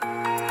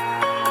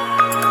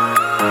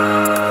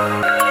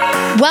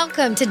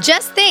Welcome to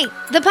Just Think,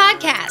 the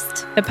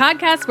podcast. The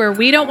podcast where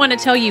we don't want to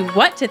tell you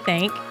what to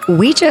think.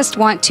 We just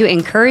want to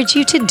encourage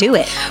you to do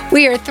it.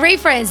 We are three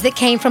friends that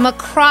came from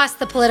across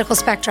the political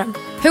spectrum,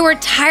 who were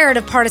tired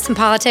of partisan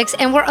politics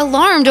and were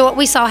alarmed at what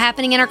we saw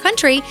happening in our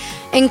country,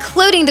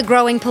 including the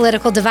growing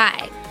political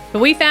divide.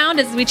 What we found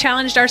as we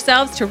challenged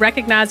ourselves to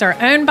recognize our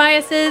own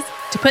biases,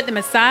 to put them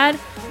aside,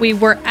 we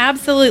were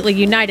absolutely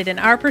united in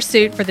our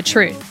pursuit for the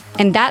truth.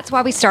 And that's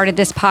why we started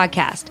this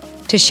podcast,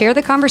 to share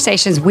the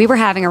conversations we were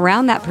having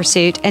around that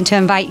pursuit and to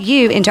invite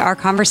you into our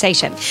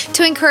conversation.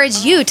 To encourage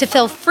you to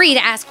feel free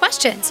to ask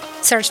questions,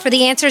 search for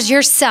the answers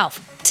yourself,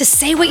 to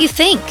say what you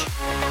think.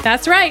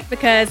 That's right,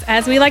 because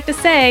as we like to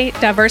say,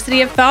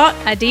 diversity of thought,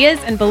 ideas,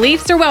 and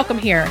beliefs are welcome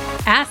here.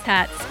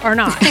 Asshats are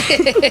not.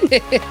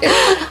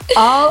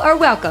 All are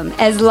welcome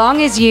as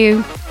long as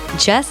you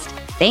just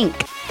think.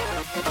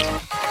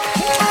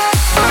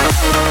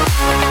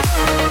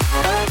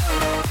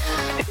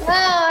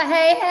 Oh,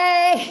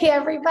 hey,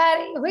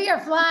 everybody. We are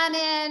flying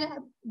in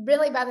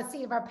really by the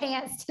seat of our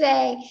pants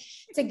today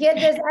to get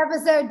this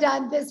episode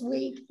done this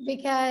week,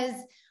 because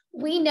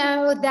we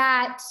know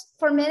that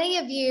for many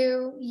of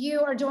you,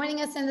 you are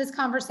joining us in this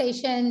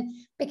conversation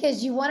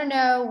because you want to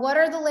know what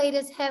are the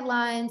latest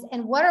headlines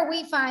and what are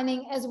we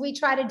finding as we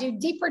try to do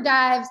deeper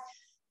dives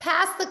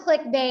past the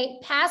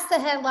clickbait, past the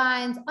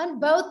headlines on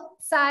both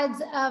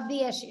sides of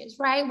the issues,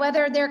 right?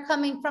 Whether they're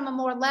coming from a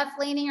more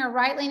left-leaning or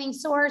right-leaning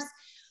source.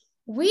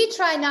 We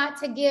try not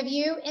to give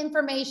you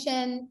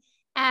information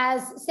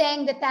as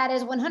saying that that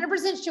is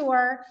 100%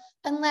 sure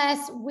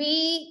unless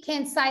we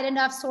can cite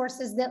enough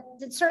sources that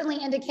certainly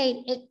indicate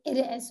it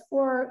is,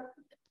 or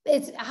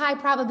it's a high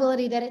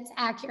probability that it's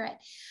accurate.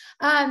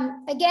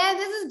 Again,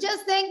 this is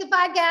Just Think, the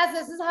podcast.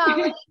 This is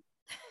Holly.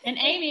 And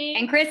Amy.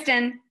 And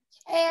Kristen.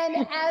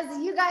 And as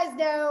you guys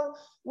know,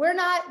 we're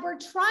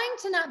trying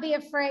to not be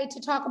afraid to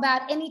talk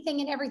about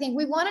anything and everything.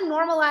 We want to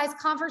normalize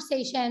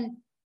conversation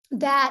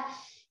that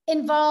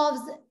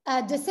involves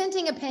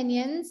dissenting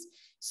opinions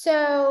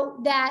so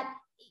that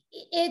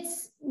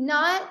it's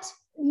not,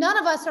 none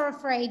of us are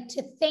afraid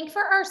to think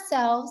for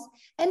ourselves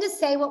and to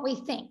say what we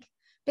think.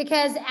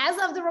 Because as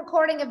of the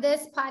recording of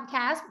this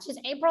podcast, which is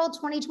April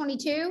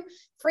 2022,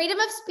 freedom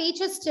of speech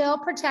is still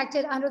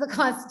protected under the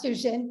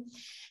Constitution.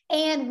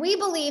 And we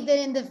believe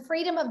that in the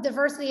freedom of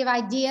diversity of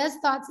ideas,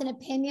 thoughts, and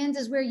opinions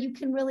is where you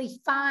can really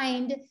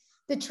find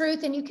the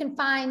truth and you can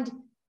find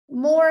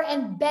more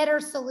and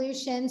better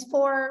solutions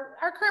for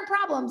our current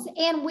problems.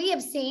 And we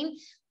have seen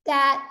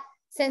that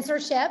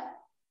censorship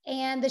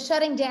and the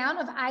shutting down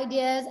of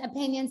ideas,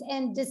 opinions,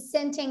 and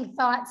dissenting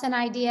thoughts and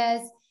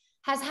ideas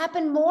has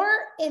happened more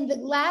in the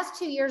last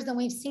 2 years than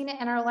we've seen it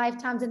in our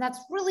lifetimes. And that's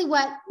really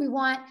what we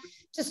want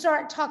to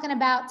start talking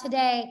about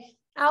today.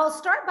 I'll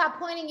start by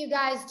pointing you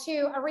guys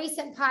to a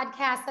recent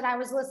podcast that I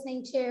was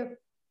listening to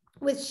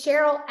with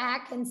Sharyl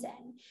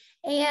Attkisson.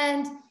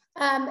 And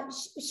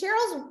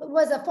Cheryl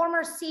was a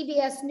former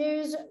CBS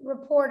News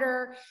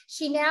reporter.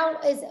 She now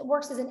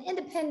works as an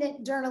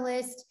independent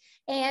journalist,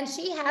 and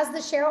she has the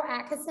Sharyl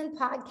Attkisson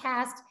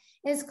podcast,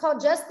 and it's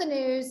called Just the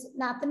News,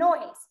 Not the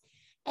Noise.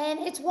 And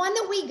it's one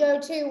that we go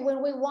to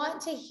when we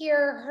want to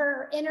hear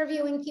her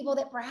interviewing people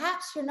that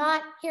perhaps you're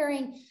not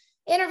hearing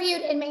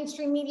interviewed in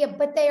mainstream media,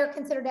 but they are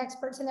considered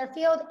experts in their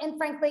field. And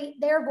frankly,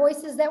 they're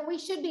voices that we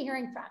should be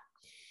hearing from.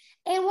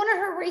 And one of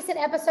her recent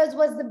episodes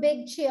was The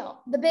Big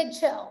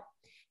Chill.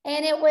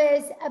 And it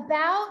was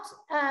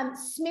about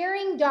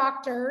smearing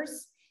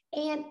doctors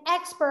and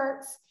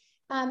experts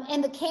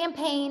and the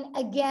campaign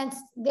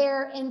against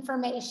their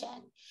information.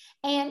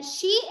 And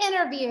she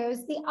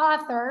interviews the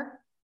author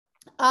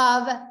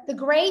of The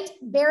Great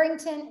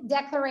Barrington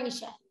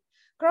Declaration.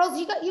 Girls,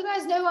 you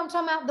guys know who I'm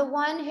talking about? The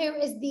one who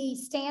is the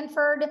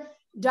Stanford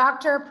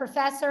doctor,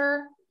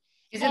 professor.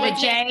 Is it the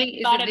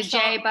Jay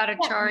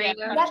Bhattacharya?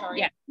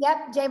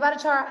 Yep, Jay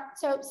Bhattacharya.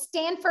 So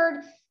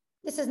Stanford.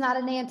 This is not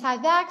an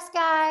anti-vax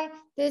guy.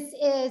 This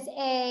is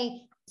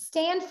a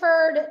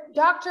Stanford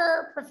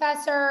doctor,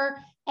 professor,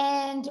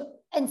 and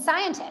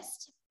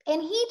scientist. And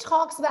he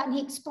talks about and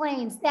he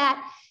explains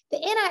that the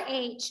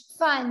NIH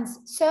funds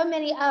so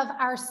many of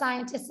our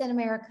scientists in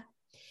America.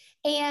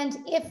 And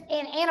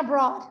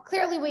abroad,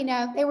 clearly we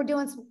know they were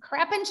doing some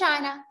crap in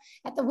China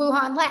at the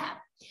Wuhan lab.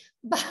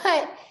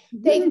 But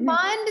they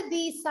fund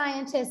these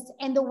scientists,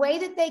 and the way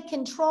that they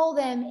control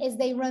them is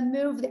they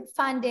remove their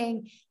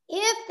funding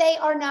if they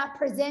are not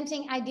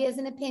presenting ideas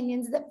and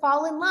opinions that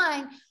fall in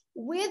line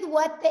with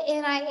what the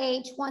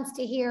NIH wants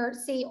to hear,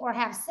 see, or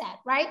have said,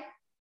 right?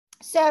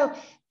 So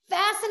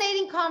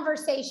fascinating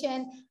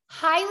conversation.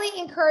 Highly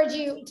encourage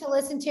you to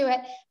listen to it.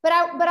 But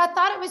I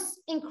thought it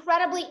was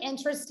incredibly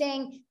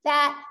interesting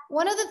that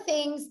one of the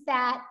things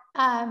that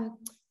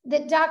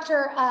that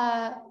Dr.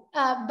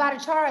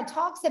 Bhattacharya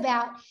talks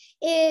about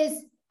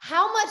is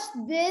how much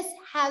this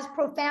has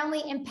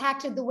profoundly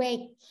impacted the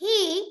way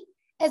he,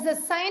 as a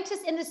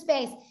scientist in the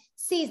space,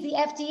 sees the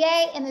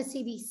FDA and the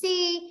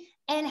CDC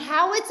and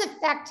how it's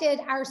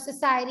affected our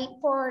society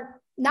for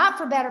not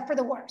for better, for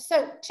the worse.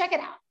 So check it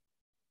out.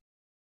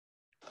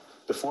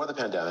 Before the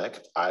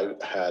pandemic, I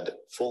had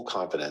full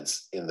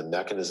confidence in the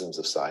mechanisms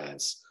of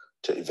science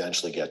to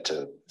eventually get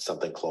to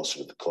something closer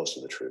to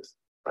the truth,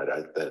 right?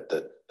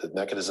 The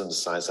mechanisms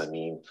of science, I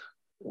mean,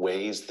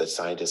 ways that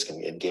scientists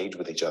can engage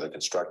with each other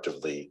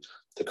constructively,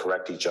 to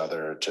correct each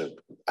other, to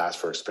ask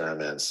for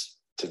experiments,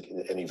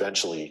 and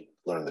eventually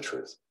learn the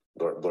truth.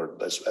 Learn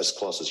as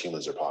close as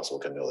humans are possible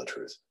can know the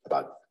truth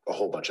about a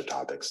whole bunch of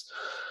topics.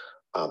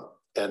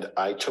 And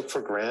I took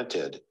for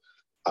granted,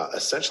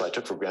 essentially, I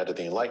took for granted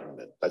the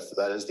Enlightenment.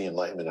 That is the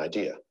Enlightenment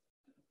idea,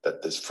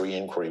 that there's free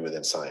inquiry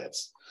within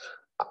science.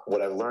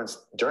 What I've learned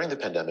during the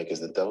pandemic is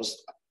that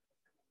those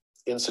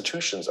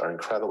institutions are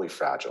incredibly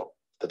fragile,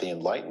 that the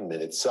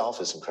Enlightenment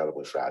itself is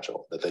incredibly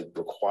fragile, that they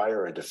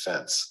require a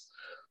defense,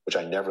 which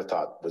I never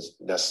thought was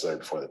necessary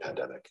before the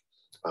pandemic.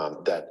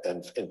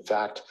 And in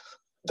fact,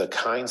 the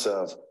kinds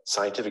of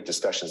scientific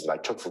discussions that I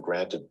took for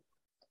granted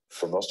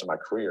for most of my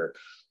career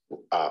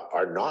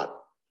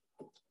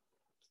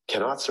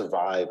cannot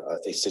survive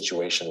a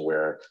situation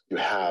where you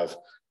have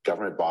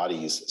government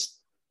bodies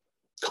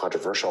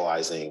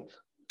controversializing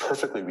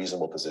perfectly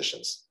reasonable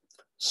positions,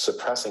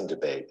 suppressing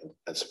debate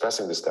and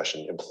suppressing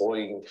discussion,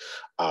 employing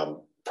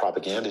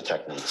propaganda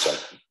techniques like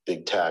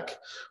big tech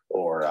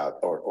or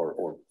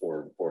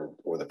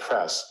the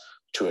press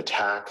to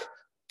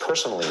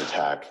personally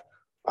attack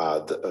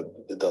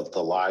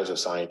the lives of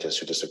scientists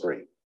who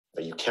disagree.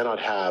 You cannot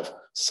have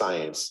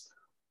science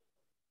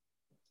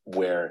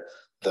where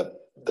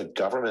the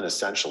government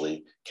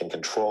essentially can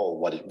control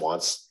what it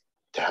wants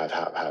to have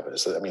happen.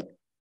 So,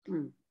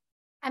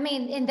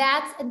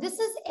 and this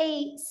is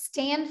a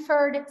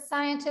Stanford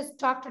scientist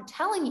doctor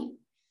telling you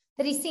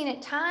that he's seen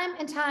it time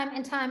and time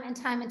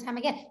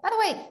again. By the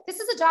way, this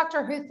is a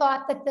doctor who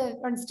thought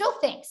and still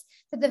thinks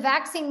that the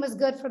vaccine was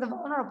good for the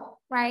vulnerable,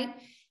 right?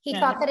 He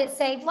thought that it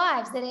saved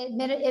lives, that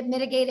it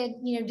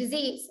mitigated,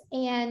 disease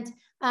and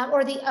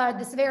or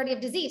the severity of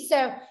disease.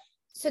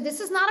 So this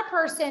is not a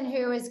person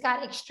who has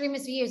got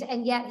extremist views,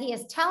 and yet he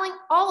is telling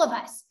all of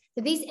us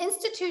that these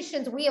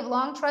institutions we have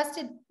long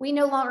trusted, we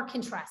no longer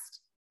can trust.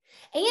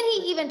 And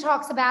he even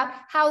talks about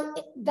how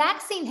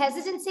vaccine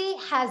hesitancy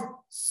has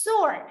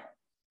soared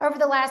over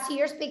the last few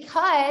years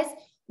because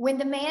when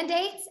the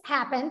mandates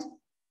happened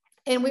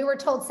and we were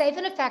told safe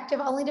and effective,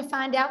 only to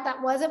find out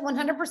that wasn't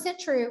 100%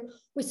 true,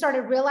 we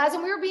started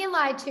realizing we were being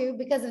lied to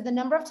because of the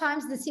number of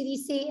times the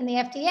CDC and the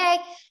FDA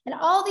and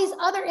all these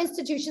other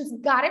institutions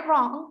got it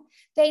wrong.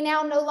 They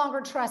now no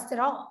longer trust at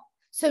all.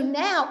 So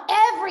now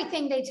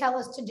everything they tell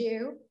us to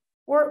do,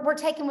 we're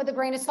taken with a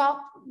grain of salt,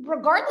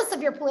 regardless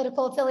of your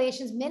political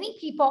affiliations. Many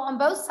people on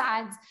both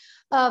sides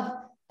of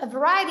a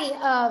variety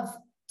of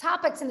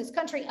topics in this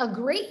country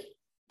agree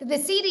that the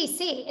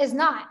CDC is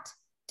not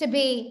to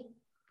be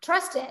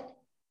trusted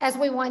as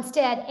we once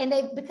did. And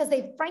because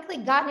they've frankly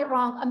gotten it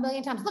wrong a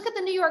million times. Look at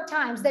the New York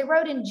Times. They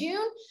wrote in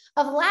June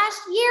of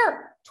last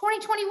year,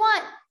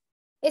 2021,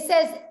 it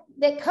says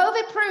that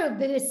COVID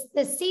proved that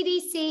the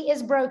CDC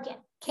is broken.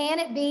 Can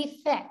it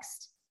be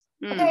fixed?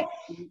 Okay.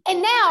 And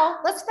now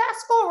let's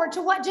fast forward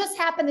to what just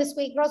happened this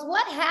week, girls.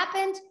 What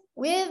happened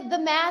with the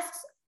masks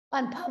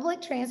on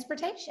public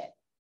transportation?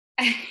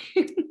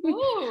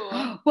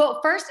 Well,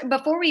 first,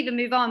 before we even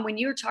move on, when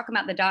you were talking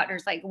about the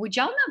doctors, would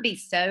y'all not be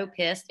so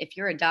pissed if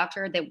you're a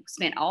doctor that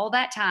spent all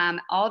that time,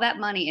 all that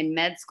money in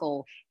med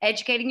school,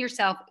 educating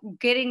yourself,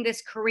 getting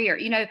this career,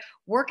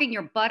 working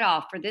your butt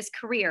off for this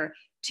career,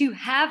 to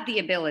have the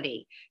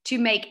ability to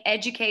make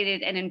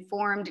educated and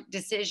informed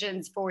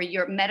decisions for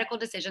your medical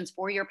decisions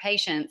for your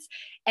patients,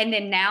 and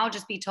then now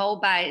just be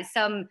told by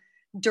some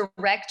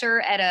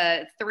director at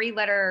a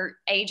 3-letter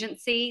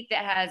agency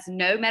that has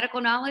no medical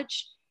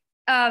knowledge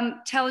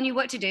telling you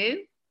what to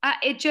do?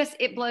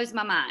 It blows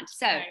my mind.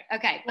 So,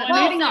 okay, but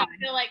moving on. I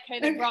feel like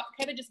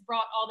COVID just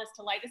brought all this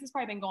to light. This has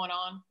probably been going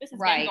on. This has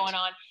been going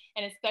on.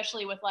 And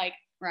especially with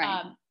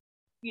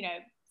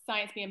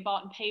science being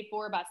bought and paid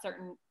for by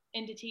certain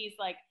entities,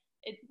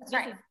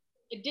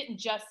 it didn't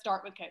just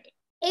start with COVID.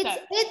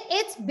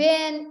 It's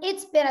been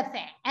a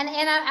thing. And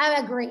I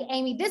agree,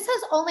 Amy, this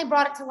has only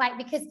brought it to light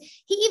because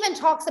he even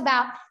talks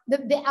about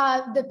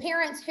the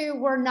parents who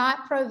were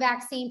not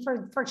pro-vaccine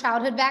for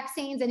childhood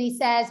vaccines. And he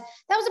says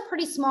that was a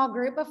pretty small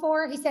group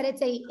before. He said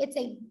it's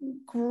a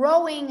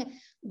growing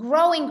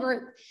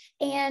group.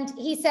 And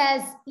he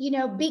says,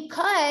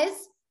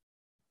 because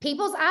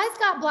people's eyes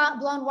got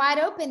blown wide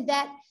open,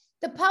 that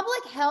the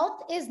public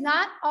health is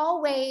not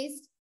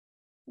always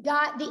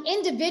got the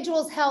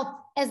individual's health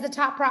as the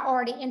top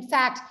priority. In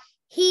fact,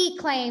 he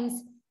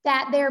claims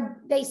that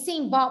they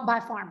seem bought by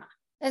pharma.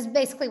 That's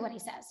basically what he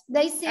says.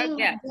 They seem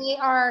they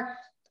are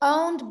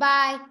owned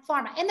by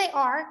pharma, and they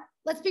are.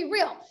 Let's be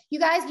real. You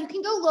guys, you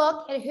can go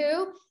look at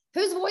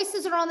whose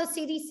voices are on the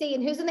CDC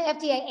and who's in the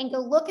FDA, and go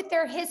look at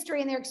their history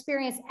and their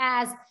experience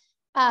as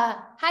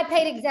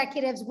high-paid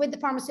executives with the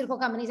pharmaceutical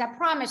companies. I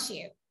promise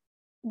you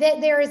that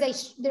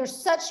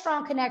there's such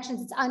strong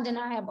connections. It's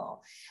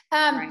undeniable.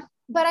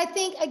 But I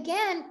think,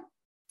 again,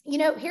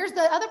 here's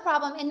the other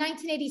problem. In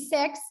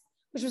 1986,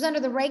 which was under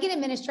the Reagan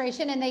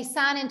administration, and they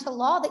sign into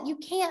law that you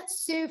can't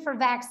sue for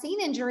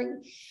vaccine injury.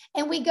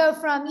 And we go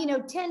from,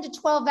 10 to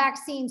 12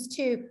 vaccines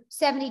to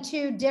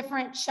 72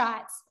 different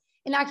shots,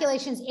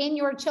 inoculations in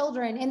your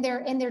children, in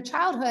their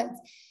childhoods.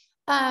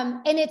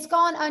 And it's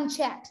gone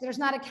unchecked. There's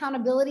not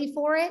accountability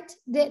for it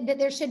that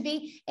there should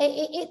be.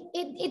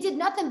 It did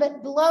nothing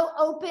but blow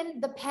open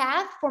the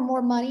path for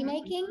more money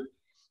making.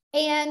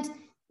 And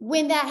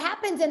when that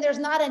happens and there's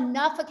not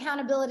enough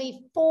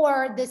accountability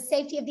for the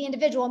safety of the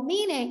individual,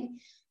 meaning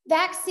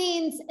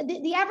vaccines,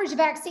 the average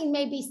vaccine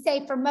may be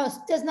safe for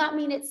most, does not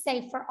mean it's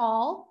safe for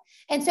all.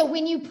 And so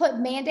when you put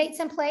mandates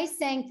in place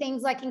saying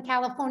things like in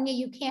California,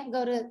 you can't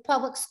go to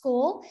public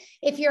school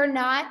if you're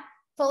not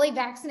fully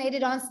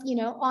vaccinated on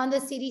the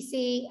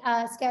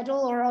CDC schedule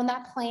or on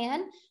that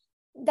plan,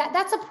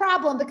 that's a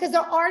problem, because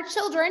there are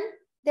children,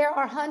 there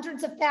are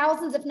hundreds of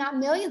thousands, if not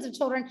millions of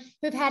children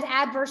who've had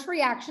adverse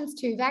reactions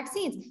to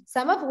vaccines,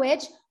 some of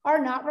which are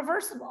not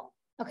reversible.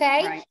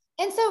 Okay. Right.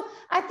 And so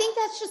I think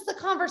that's just the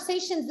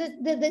conversations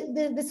that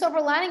the silver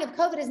lining of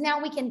COVID is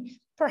now we can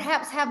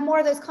perhaps have more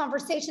of those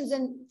conversations,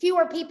 and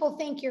fewer people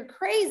think you're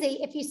crazy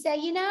if you say,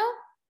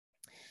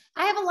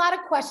 I have a lot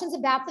of questions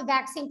about the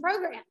vaccine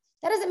program.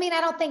 That doesn't mean I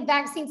don't think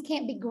vaccines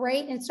can't be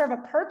great and serve a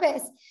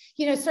purpose,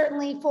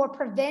 certainly for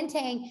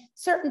preventing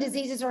certain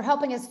diseases or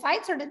helping us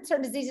fight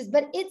certain diseases,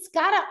 but it's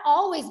got to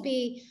always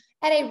be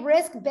at a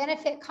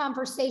risk-benefit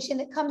conversation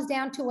that comes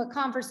down to a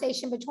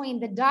conversation between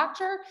the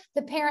doctor,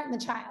 the parent, and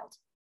the child.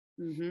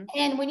 Mm-hmm.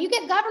 And when you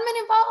get government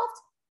involved,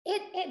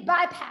 it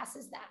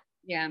bypasses that.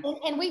 Yeah.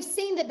 And we've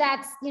seen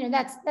that's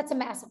a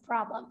massive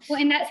problem.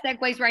 Well, and that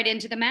segues right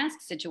into the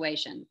mask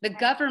situation. The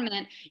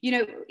government,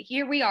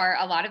 here we are,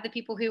 a lot of the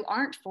people who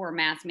aren't for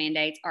mask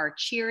mandates are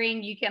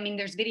cheering.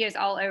 There's videos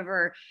all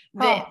over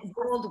the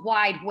World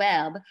Wide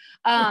Web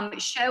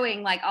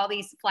showing like all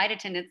these flight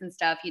attendants and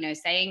stuff,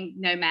 saying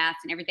no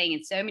masks and everything,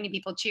 and so many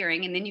people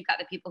cheering. And then you've got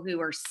the people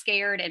who are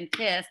scared and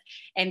pissed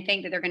and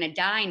think that they're going to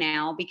die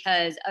now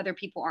because other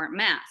people aren't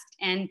masked.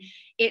 And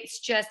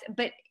it's just,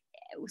 but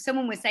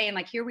someone was saying,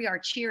 like, here we are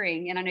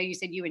cheering, and I know you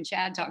said you and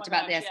Chad talked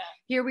about this. Yeah.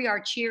 Here we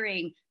are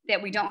cheering that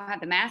we don't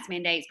have the mask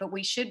mandates, but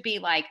we should be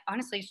like,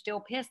 honestly, still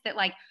pissed that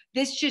like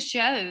this just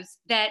shows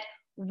that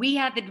we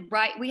had the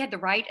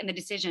right and the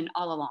decision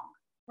all along.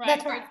 Right.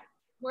 That's right.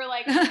 We're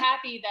like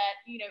happy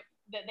that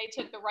that they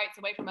took the rights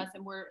away from us,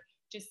 and we're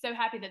just so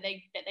happy that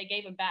they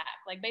gave them back.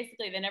 Like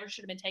basically, they never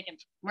should have been taken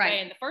away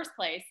in the first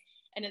place,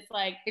 and it's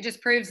like it just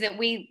proves that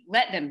we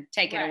let them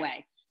take it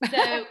away.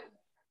 So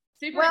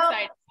super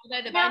excited.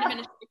 Although the Biden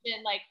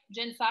administration, like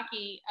Jen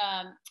Psaki,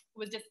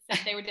 was just said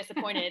they were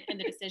disappointed in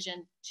the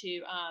decision to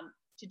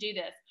do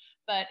this,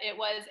 but it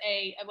was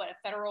a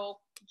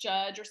federal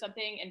judge or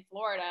something in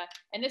Florida,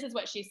 and this is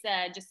what she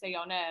said, just so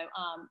y'all know.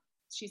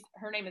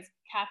 Her name is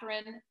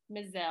Catherine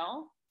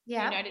Mizell,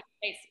 United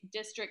States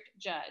District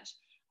Judge,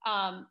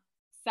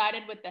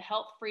 sided with the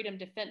Health Freedom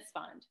Defense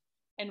Fund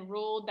and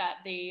ruled that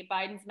the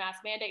Biden's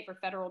mask mandate for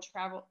federal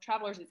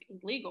travelers is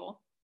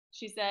illegal.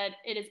 She said,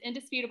 it is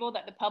indisputable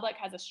that the public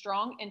has a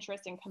strong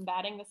interest in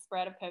combating the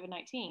spread of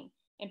COVID-19.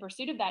 In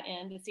pursuit of that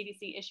end, the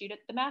CDC issued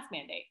the mask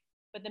mandate,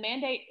 but the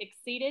mandate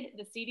exceeded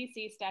the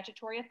CDC's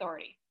statutory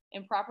authority,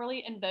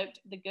 improperly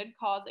invoked the good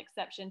cause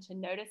exception to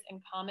notice and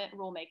comment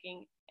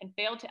rulemaking, and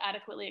failed to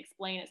adequately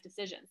explain its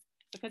decisions.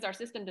 Because our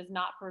system does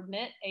not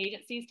permit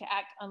agencies to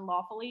act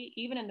unlawfully,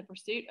 even in the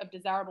pursuit of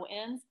desirable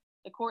ends,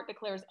 the court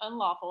declares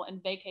unlawful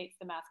and vacates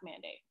the mask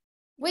mandate.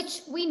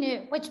 Which we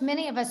knew, which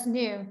many of us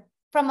knew.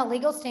 From a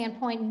legal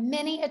standpoint,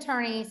 many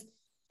attorneys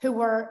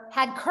who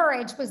had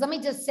courage, because let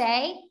me just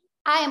say,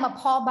 I am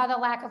appalled by the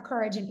lack of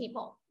courage in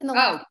people.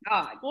 God.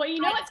 Well,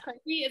 what's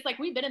crazy? It's like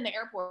we've been in the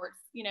airports.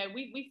 I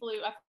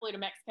flew to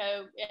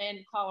Mexico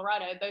and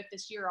Colorado both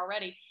this year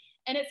already.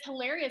 And it's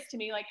hilarious to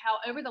me, like how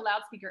over the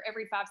loudspeaker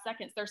every 5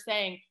 seconds, they're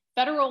saying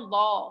federal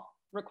law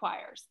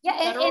requires. Yeah,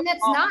 and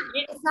it's not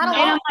a law.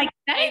 And I'm like,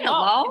 that ain't a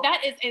law.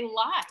 That is a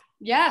lie.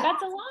 Yeah.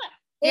 That's a lie.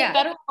 Yeah.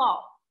 Federal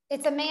law.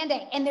 It's a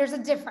mandate, and there's a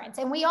difference.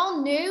 And we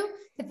all knew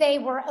that they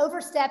were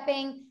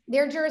overstepping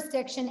their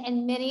jurisdiction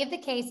in many of the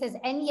cases.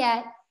 And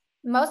yet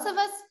most of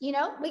us,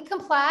 we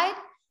complied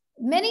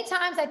many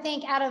times, I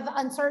think, out of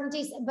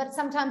uncertainties, but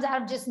sometimes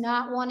out of just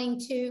not wanting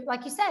to,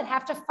 like you said,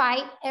 have to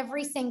fight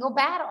every single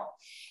battle.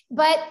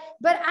 But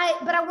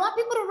I want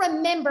people to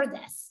remember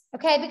this,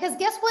 okay? Because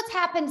guess what's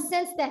happened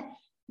since then?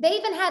 They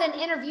even had an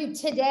interview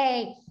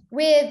today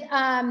with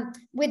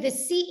the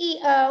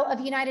CEO of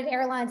United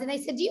Airlines. And they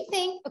said, do you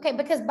think, okay,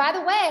 because by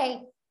the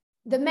way,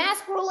 the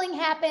mask ruling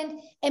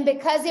happened, and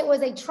because it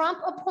was a Trump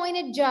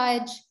appointed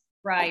judge,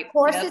 right? Of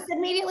course, this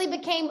immediately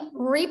became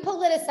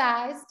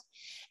repoliticized.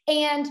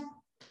 And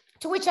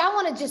to which I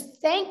want to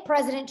just thank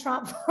President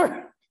Trump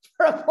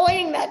for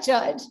appointing that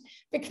judge,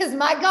 because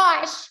my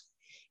gosh,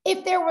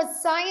 if there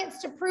was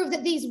science to prove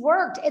that these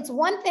worked, it's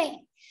one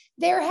thing.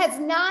 There has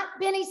not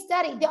been a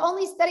study. The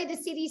only study the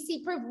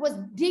CDC proved was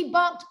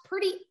debunked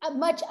pretty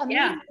much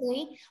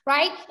immediately,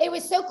 right? It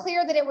was so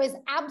clear that it was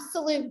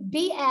absolute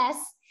BS.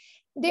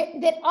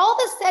 that all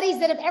the studies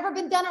that have ever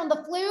been done on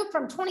the flu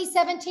from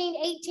 2017,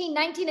 18,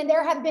 19, and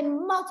there have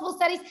been multiple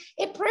studies,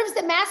 it proves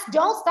that masks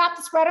don't stop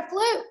the spread of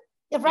flu.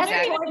 The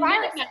respiratory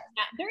virus.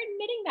 They're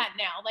admitting that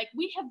now. Like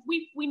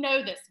we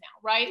know this now,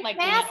 right? Like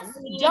masks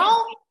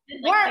don't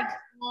work.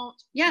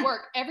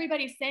 Work.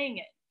 Everybody's saying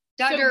it.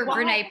 Dr.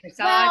 Renee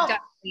Prasad,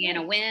 Dr.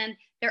 Leanna Wen,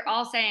 they're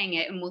all saying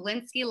it. And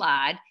Walensky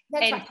lied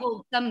and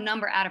pulled some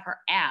number out of her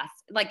ass.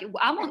 Like,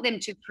 I want them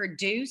to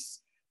produce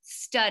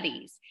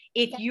studies.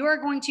 If you're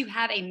going to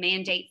have a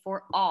mandate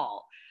for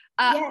all,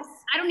 I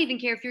don't even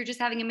care if you're just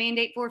having a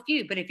mandate for a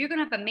few, but if you're going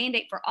to have a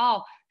mandate for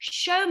all,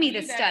 show me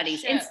the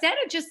studies. Instead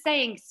of just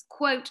saying,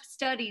 quote,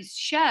 studies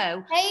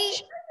show me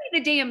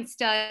the damn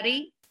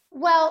study.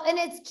 Well, and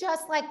it's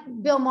just like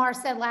Bill Maher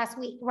said last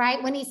week,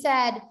 right? When he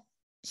said,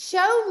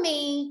 show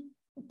me,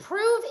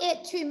 prove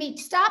it to me.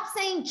 Stop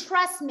saying,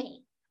 trust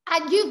me.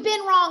 You've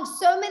been wrong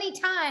so many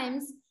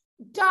times,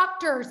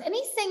 doctors. And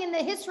he's saying in the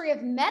history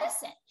of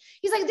medicine,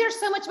 he's like, there's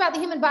so much about the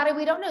human body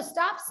we don't know.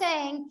 Stop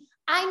saying,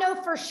 I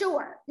know for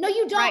sure. No,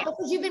 you don't,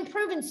 because you've been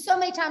proven so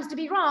many times to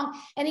be wrong.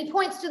 And he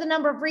points to the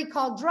number of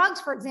recalled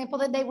drugs, for example,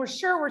 that they were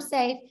sure were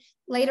safe,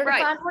 later to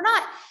find were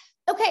not.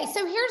 Okay,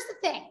 so here's the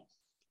thing.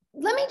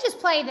 Let me just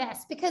play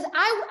this, because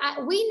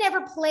we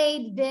never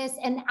played this,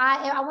 and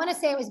I want to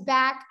say it was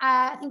back,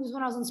 I think it was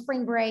when I was on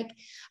spring break.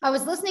 I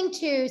was listening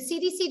to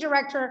CDC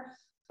Director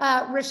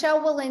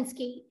Rochelle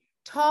Walensky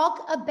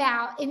talk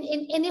about, and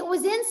it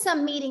was in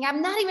some meeting.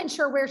 I'm not even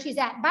sure where she's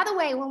at. By the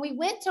way, when we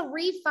went to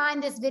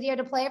re-find this video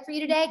to play it for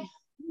you today,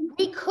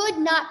 we could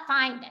not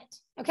find it.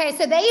 Okay,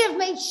 so they have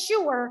made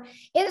sure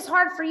it is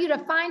hard for you to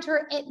find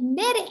her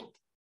admitting,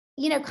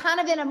 you know, kind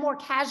of in a more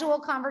casual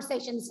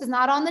conversation. This is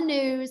not on the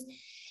news.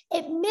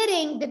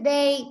 Admitting that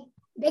they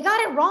got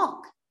it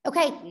wrong.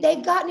 Okay,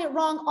 they've gotten it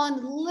wrong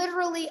on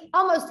literally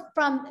almost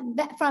from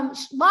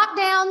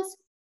lockdowns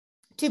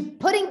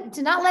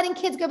to not letting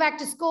kids go back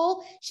to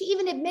school. She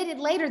even admitted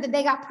later that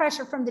they got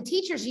pressure from the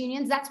teachers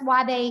unions. That's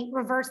why they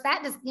reversed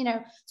that. You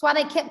know, it's why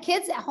they kept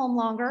kids at home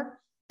longer.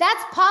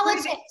 That's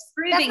politics.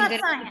 Proving that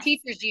the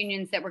teachers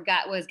unions that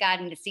was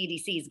guiding the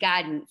CDC's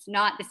guidance,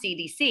 not the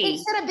CDC. It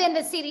should have been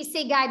the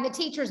CDC guiding the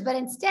teachers, but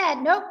instead,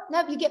 nope.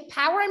 You get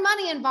power and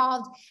money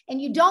involved,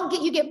 and you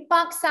get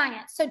bunk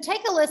science. So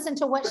take a listen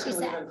to what she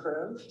said.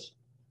 Improved.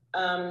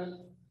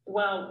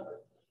 Well,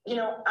 you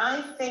know,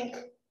 I think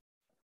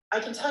I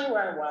can tell you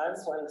where I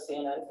was when the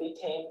CNN feed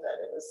came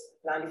that it was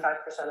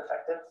 95%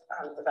 effective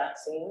on the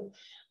vaccine.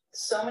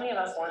 So many of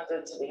us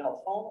wanted to be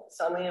hopeful.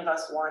 So many of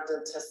us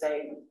wanted to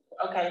say,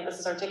 okay, this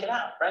is our ticket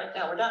out, right?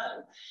 Now we're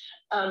done.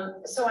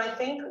 So I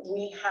think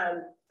we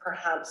had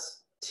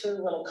perhaps too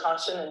little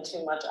caution and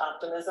too much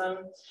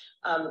optimism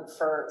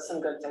for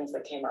some good things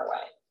that came our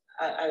way.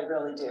 I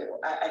really do.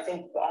 I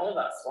think all of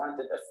us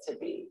wanted this to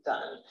be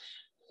done.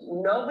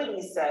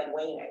 Nobody said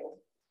waning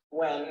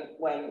when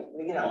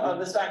you know, oh,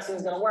 this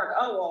vaccine's going to work.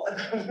 Oh,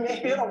 well,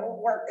 maybe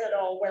it'll work,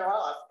 it'll wear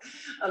off.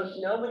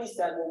 Nobody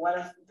said, well, what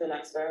if the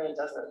next variant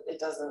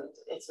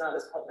it's not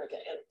as potent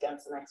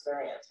against the next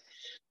variant.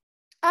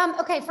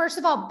 Okay, first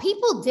of all,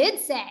 people did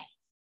say,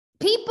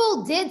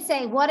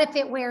 what if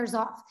it wears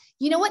off?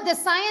 You know what? The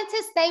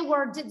scientists,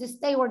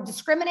 they were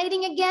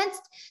discriminating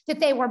against, that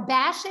they were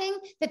bashing,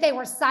 that they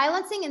were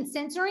silencing and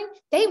censoring.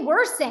 They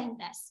were saying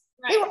this.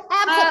 Right. They were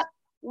absolutely.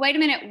 Wait a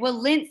minute.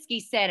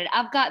 Walensky said it.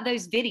 I've got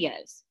those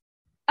videos.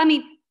 I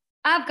mean,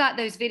 I've got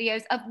those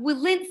videos of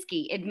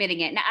Walensky admitting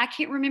it. Now, I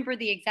can't remember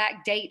the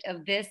exact date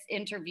of this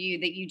interview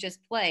that you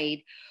just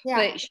played,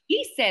 but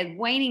she said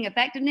waning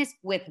effectiveness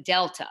with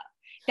Delta.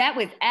 That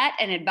was at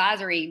an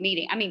advisory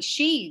meeting. I mean,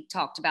 she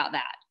talked about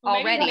that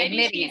already,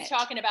 admitting it.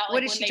 Talking about, like,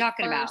 what is she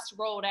talking about?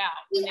 Rolled out.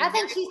 I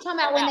think she's talking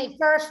about when they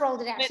first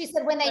rolled it out. She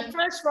said when they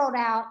first rolled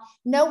out,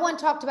 no one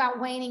talked about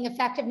waning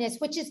effectiveness,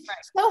 which is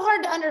so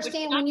hard to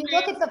understand when you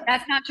look at the.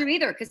 That's not true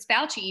either, because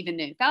Fauci even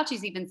knew.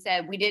 Fauci's even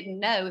said we didn't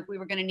know if we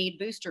were going to need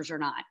boosters or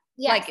not.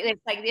 Yes.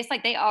 It's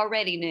like they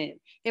already knew.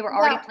 They were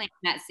already planting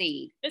that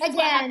seed. This is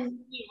again, when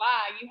you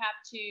lie, you have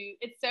to.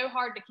 It's so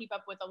hard to keep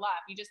up with a lie.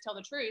 If you just tell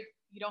the truth,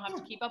 you don't have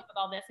to keep up with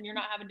all this, and you're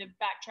not having to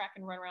backtrack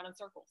and run around in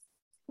circles.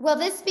 Well,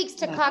 this speaks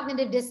to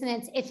cognitive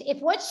dissonance. If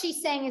what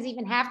she's saying is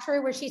even half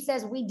true, where she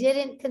says we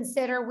didn't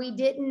consider, we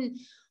didn't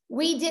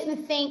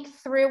think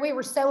through, we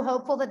were so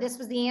hopeful that this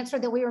was the answer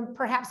that we were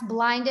perhaps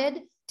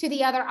blinded to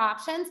the other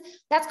options.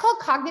 That's called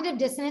cognitive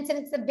dissonance. And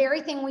it's the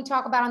very thing we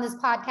talk about on this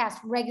podcast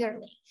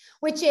regularly,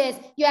 which is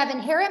you have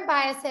inherent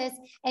biases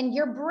and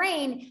your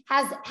brain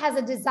has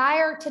a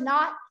desire to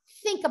not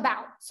think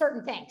about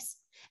certain things.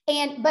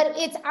 But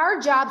it's our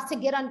jobs to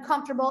get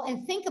uncomfortable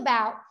and think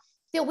about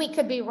that we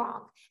could be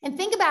wrong and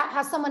think about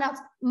how someone else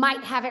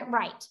might have it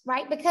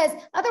right? Because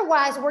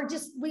otherwise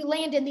we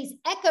land in these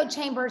echo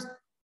chambers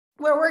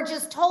where we're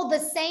just told the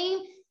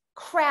same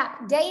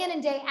crap day in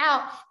and day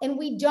out, and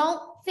we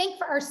don't think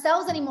for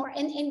ourselves anymore.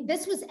 And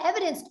this was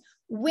evidenced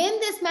when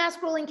this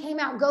mask ruling came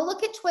out. Go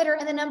look at Twitter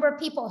and the number of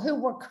people who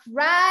were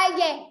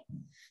crying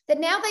that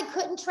now they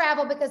couldn't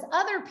travel because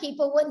other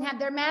people wouldn't have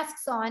their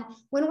masks on,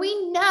 when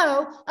we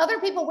know other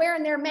people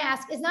wearing their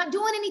mask is not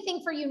doing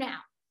anything for you now.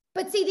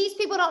 But see, these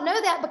people don't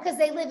know that because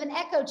they live in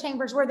echo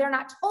chambers where they're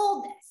not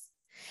told this.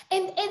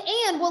 And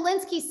Ann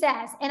Walensky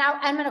says, and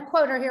I'm going to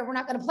quote her here, we're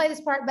not going to play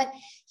this part, but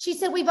she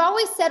said, we've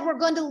always said we're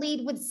going to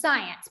lead with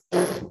science.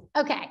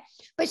 Okay.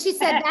 But she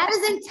said, that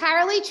is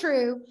entirely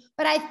true.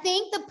 But I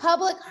think the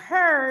public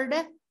heard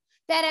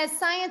that as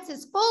science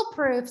is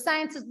foolproof,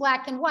 science is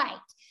black and white.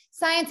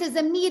 Science is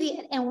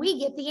immediate and we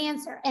get the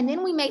answer. And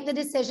then we make the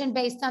decision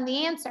based on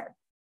the answer.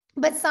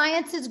 But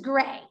science is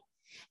gray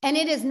and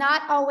it is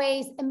not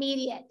always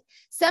immediate.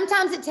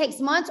 Sometimes it takes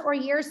months or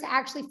years to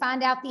actually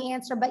find out the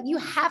answer, but you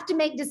have to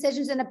make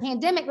decisions in a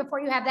pandemic before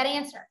you have that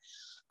answer.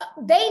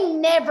 They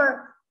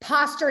never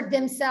postured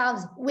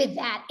themselves with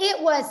that.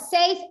 It was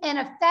safe and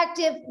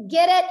effective.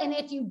 Get it? And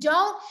if you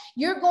don't,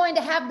 you're going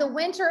to have the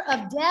winter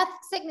of death,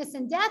 sickness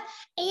and death,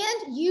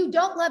 and you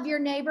don't love your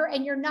neighbor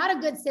and you're not a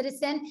good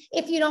citizen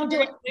if you don't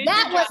do it.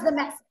 That was the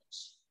message.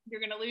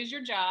 You're going to lose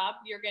your job.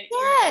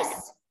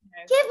 Yes.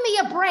 Give me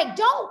a break.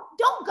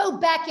 Don't go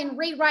back and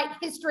rewrite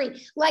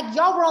history like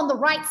y'all were on the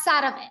right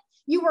side of it.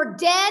 You were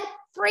dead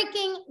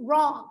freaking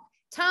wrong.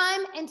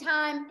 Time and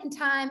time and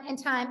time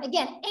and time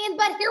again.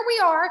 But here we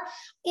are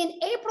in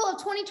April of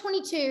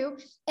 2022,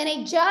 and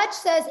a judge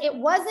says it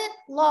wasn't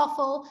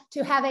lawful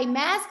to have a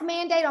mask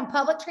mandate on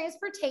public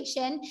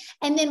transportation.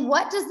 And then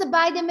what does the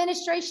Biden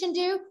administration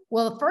do?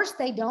 Well, first,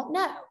 they don't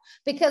know,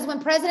 because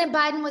when President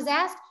Biden was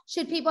asked,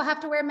 should people have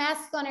to wear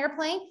masks on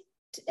airplanes,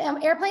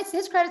 to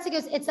his credit, he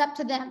goes, it's up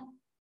to them.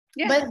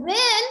 Yeah. But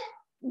then,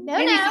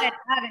 he said, I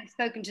haven't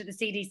spoken to the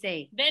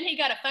CDC. Then he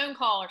got a phone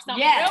call or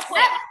something. Yes. Real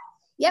quick.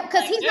 Yep,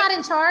 because he's not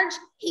in charge.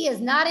 He is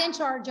not in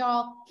charge,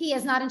 y'all. He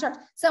is not in charge.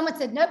 Someone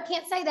said, nope,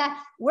 can't say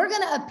that. We're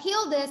going to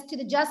appeal this to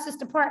the Justice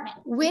Department,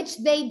 which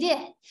they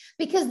did,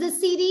 because the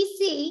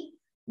CDC,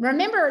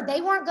 remember,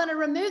 they weren't going to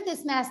remove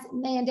this mask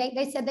mandate.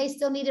 They said they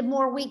still needed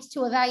more weeks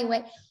to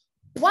evaluate.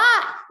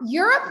 Why?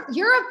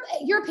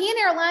 European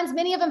airlines,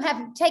 many of them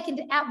have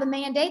taken out the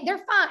mandate. They're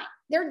fine.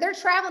 They're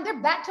traveling.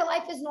 They're back to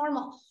life as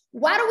normal.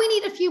 Why do we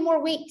need a few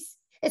more weeks,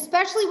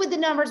 especially with the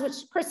numbers, which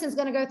Kristen's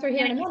going to go through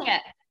here in a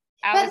minute?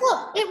 But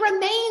look, they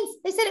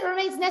said it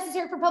remains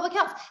necessary for public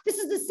health. This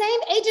is the same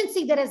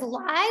agency that has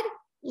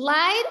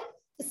lied,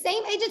 the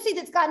same agency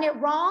that's gotten it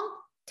wrong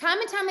time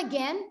and time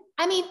again.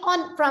 I mean,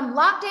 from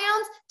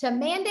lockdowns to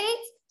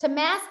mandates, to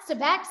masks, to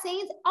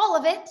vaccines, all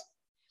of it.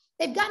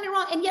 They've gotten it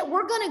wrong. And yet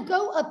we're going to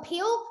go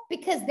appeal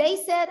because they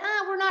said,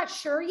 we're not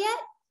sure yet.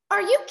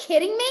 Are you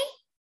kidding me?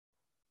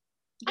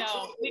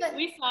 No,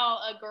 we saw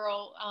a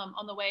girl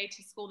on the way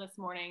to school this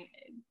morning,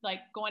 like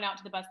going out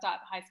to the bus stop,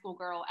 high school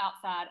girl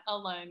outside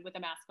alone with a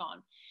mask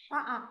on.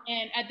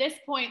 And at this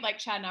point, like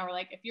Chad and I were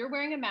like, if you're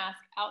wearing a mask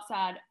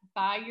outside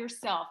by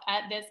yourself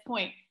at this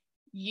point,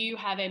 you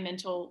have a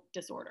mental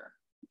disorder.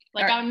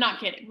 Like, I'm not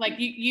kidding. Like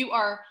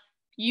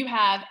you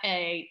have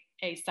a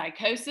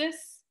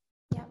psychosis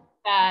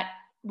that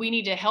we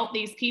need to help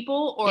these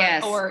people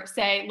or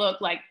say, look,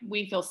 like,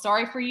 we feel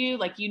sorry for you.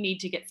 Like, you need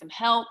to get some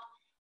help.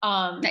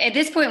 At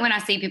this point, when I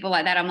see people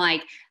like that, I'm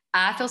like,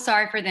 I feel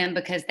sorry for them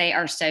because they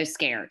are so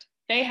scared.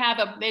 They have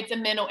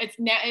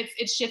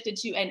it's shifted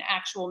to an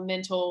actual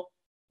mental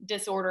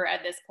disorder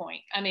at this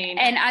point. I mean,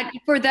 and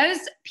for those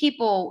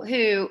people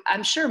who,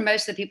 I'm sure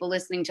most of the people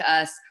listening to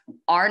us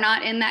are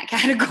not in that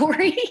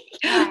category,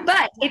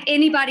 but if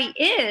anybody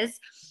is,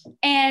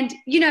 and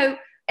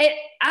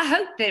I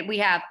hope that we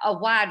have a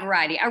wide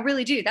variety. I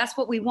really do. That's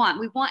what we want.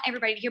 We want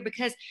everybody to hear,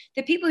 because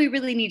the people who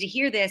really need to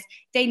hear this,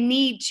 they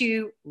need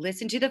to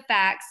listen to the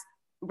facts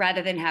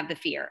rather than have the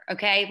fear.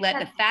 Okay. Let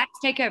the facts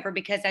take over,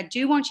 because I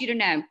do want you to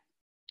know,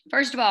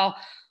 first of all,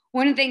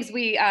 one of the things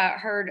we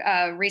heard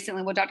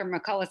recently, well, Dr.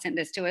 McCullough sent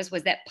this to us,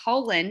 was that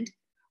Poland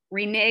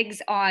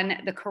reneges on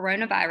the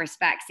coronavirus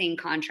vaccine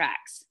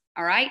contracts.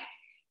 All right.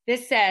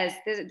 This says,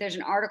 there's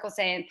an article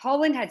saying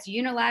Poland has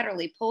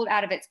unilaterally pulled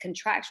out of its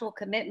contractual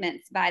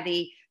commitments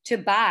to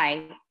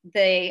buy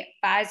the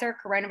Pfizer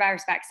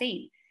coronavirus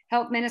vaccine.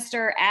 Health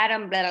Minister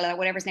Adam,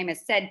 whatever his name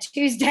is, said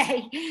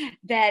Tuesday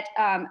that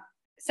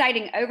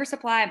citing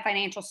oversupply and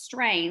financial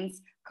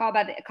strains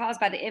caused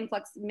by the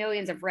influx of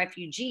millions of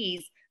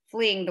refugees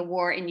fleeing the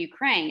war in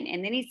Ukraine.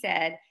 And then he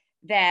said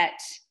that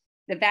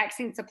the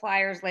vaccine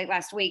suppliers late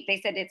last week, they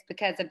said it's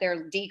because of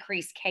their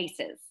decreased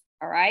cases.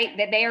 All right,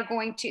 that they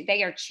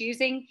are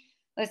choosing,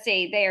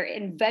 they are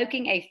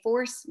invoking a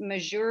force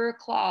majeure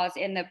clause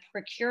in the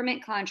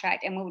procurement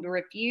contract and would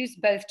refuse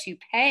both to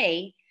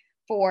pay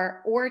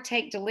for or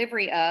take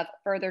delivery of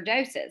further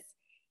doses.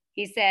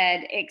 He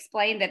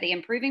explained that the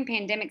improving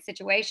pandemic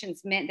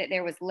situations meant that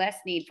there was less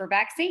need for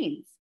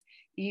vaccines.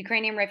 The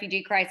Ukrainian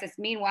refugee crisis,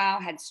 meanwhile,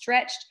 had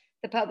stretched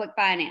the public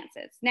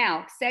finances.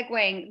 Now,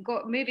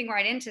 moving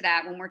right into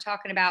that, when we're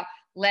talking about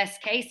less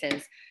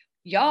cases,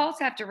 y'all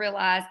also have to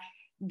realize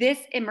this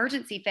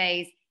emergency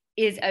phase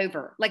is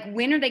over. Like,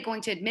 when are they going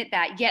to admit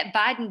that? Yet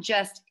Biden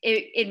just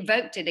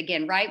invoked it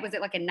again, right? Was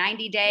it like a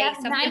 90-day? Yeah,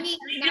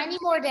 90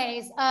 more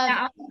days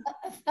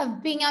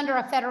of being under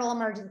a federal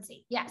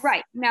emergency. Yes.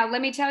 Right. Now, let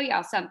me tell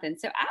y'all something.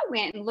 So I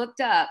went and looked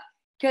up,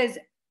 because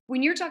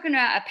when you're talking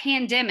about a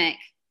pandemic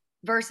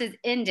versus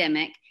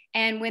endemic,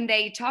 And when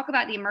they talk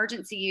about the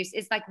emergency use,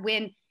 it's like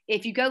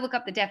if you go look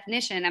up the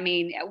definition, I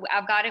mean,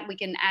 I've got it, we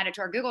can add it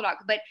to our Google Doc,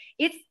 but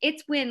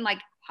it's when like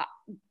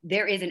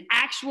there is an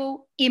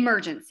actual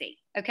emergency.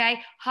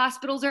 Okay.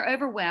 Hospitals are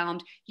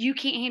overwhelmed. You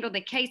can't handle the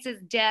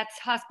cases, deaths,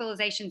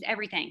 hospitalizations,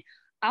 everything.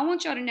 I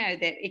want y'all to know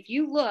that if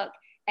you look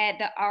at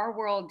the Our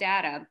World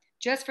data,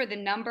 just for the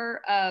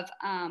number of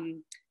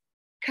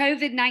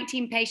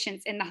COVID-19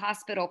 patients in the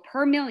hospital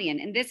per million,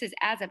 and this is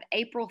as of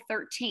April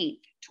 13th,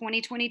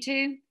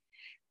 2022,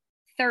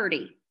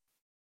 30.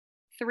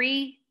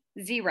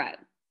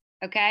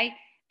 Okay.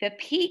 The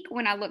peak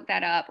when I looked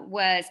that up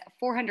was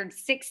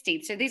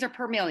 460. So these are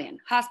per million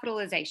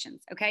hospitalizations.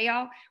 Okay,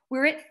 y'all.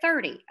 We're at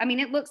 30. I mean,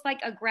 it looks like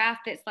a graph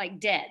that's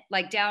like dead,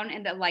 like down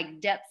in the like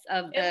depths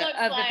of the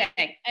the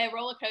thing. A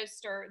roller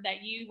coaster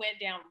that you went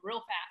down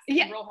real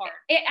fast, real hard.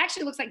 It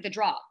actually looks like the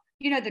drop.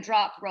 You know, the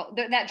drop roll,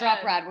 that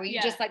drop ride where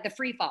you just like the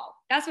free fall.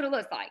 That's what it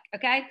looks like.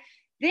 Okay.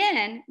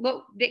 Then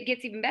look, that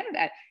gets even better.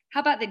 How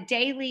about the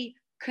daily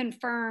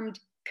confirmed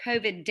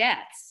COVID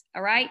deaths?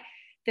 All right.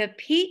 The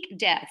peak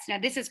deaths, now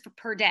this is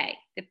per day.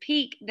 The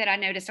peak that I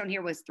noticed on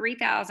here was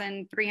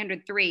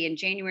 3,303 in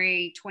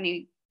January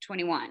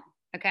 2021,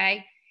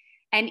 okay?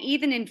 And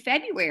even in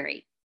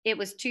February, it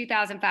was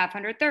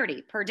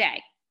 2,530 per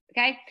day,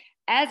 okay?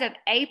 As of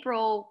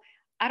April,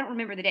 I don't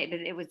remember the date,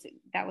 but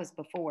that was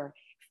before,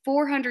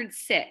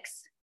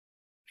 406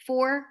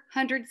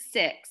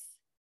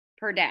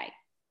 per day,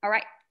 all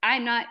right?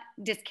 I'm not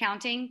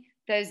discounting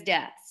those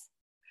deaths.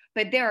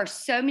 But there are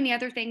so many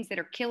other things that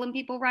are killing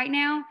people right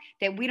now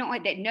that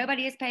that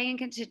nobody is paying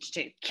attention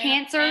to.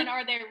 Cancer. And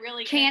are they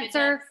really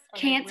cancer?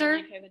 Cancer.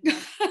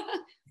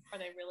 Are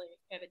they really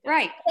COVID deaths?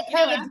 Right.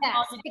 COVID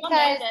deaths, Did you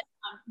know that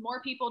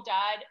more people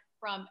died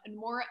from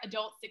more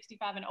adults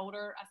 65 and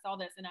older? I saw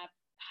this, and I'm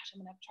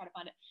gonna have to try to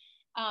find it.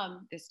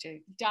 This too.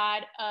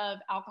 Died of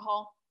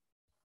alcohol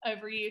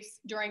overuse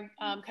during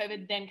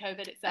COVID than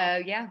COVID itself. Oh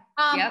yeah.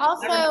 Yep.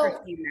 Also,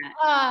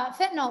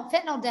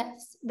 fentanyl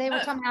deaths. They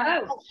were talking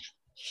about.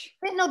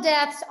 Fentanyl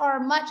deaths are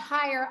much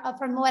higher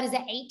from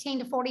 18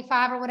 to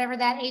 45 or whatever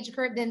that age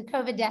group than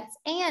COVID deaths.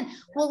 And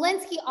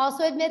Walensky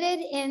also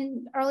admitted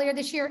earlier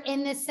this year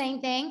in this same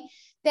thing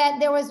that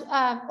there was,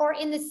 or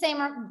in the same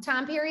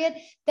time period,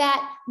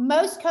 that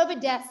most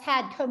COVID deaths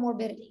had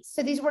comorbidities.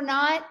 So these were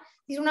not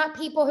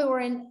people who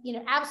were in,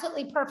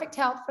 absolutely perfect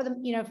health for the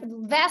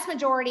vast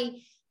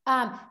majority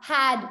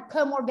had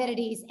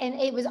comorbidities, and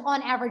it was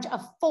on average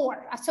of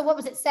 4. So what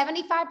was it?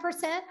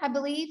 75%, I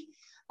believe,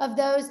 of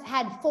those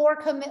had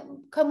 4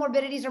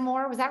 comorbidities or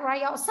more. Was that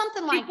right, y'all?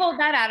 Something like. She pulled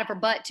that out of her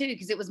butt too,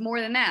 because it was more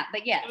than that.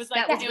 But yes, it was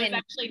like it was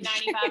actually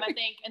 95, I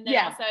think, and then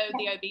also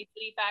the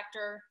obesity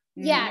factor.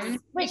 Yes,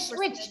 which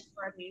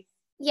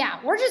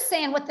we're just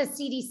saying what the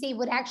CDC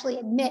would actually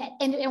admit,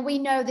 and we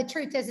know the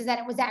truth is that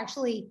it was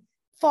actually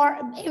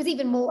it was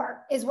even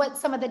more, is what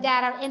some of the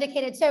data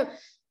indicated. So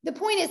the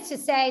point is to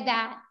say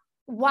that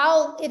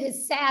while it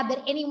is sad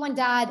that anyone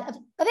died of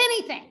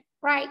anything,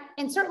 right,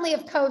 and certainly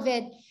of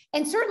COVID,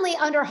 and certainly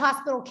under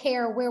hospital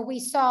care, where we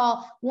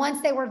saw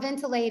once they were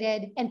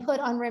ventilated and put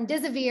on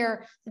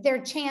remdesivir,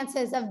 their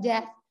chances of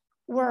death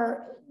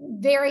were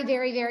very,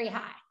 very, very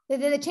high.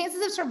 The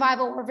chances of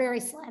survival were very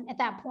slim at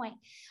that point.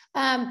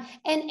 And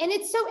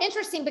it's so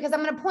interesting because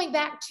I'm going to point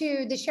back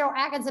to the Cheryl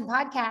Atkinson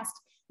podcast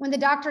when the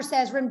doctor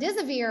says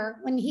remdesivir,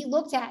 when he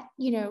looked at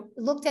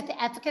the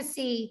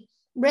efficacy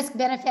risk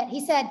benefit,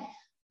 he said,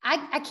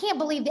 I can't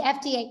believe the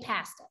FDA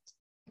passed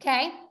it.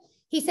 Okay.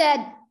 He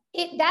said,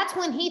 that's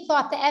when he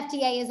thought the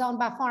FDA is owned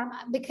by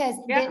pharma, because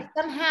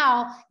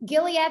somehow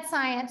Gilead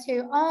Science,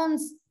 who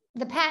owns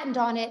the patent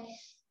on it,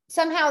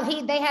 somehow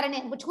they had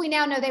which we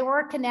now know they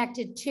were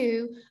connected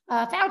to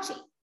Fauci.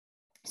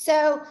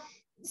 So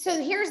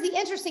here's the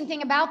interesting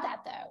thing about that,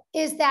 though,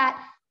 is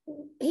that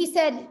he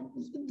said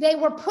they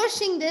were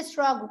pushing this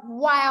drug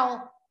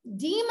while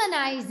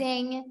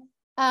demonizing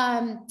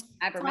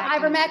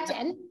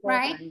ivermectin,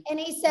 right? And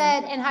he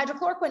said, and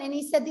hydrochloroquine, and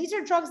he said, these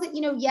are drugs that,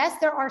 yes,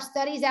 there are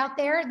studies out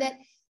there that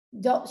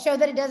don't show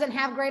that it doesn't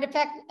have great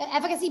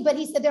efficacy, but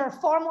he said there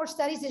are far more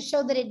studies that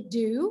show that it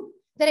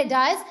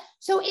does.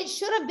 So it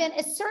should have been,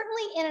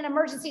 certainly in an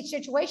emergency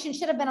situation,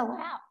 should have been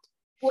allowed.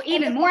 Well,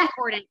 even more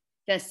important,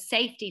 the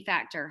safety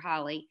factor,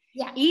 Holly.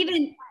 Yeah.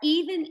 Even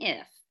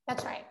if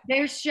that's right,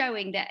 they're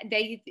showing that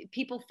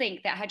people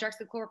think that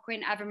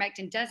hydroxychloroquine,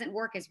 ivermectin doesn't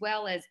work as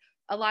well as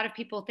a lot of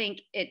people think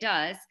it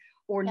does,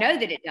 or know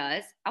that it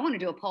does. I want to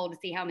do a poll to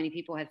see how many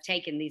people have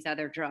taken these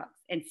other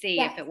drugs and see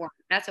if it works.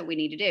 That's what we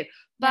need to do.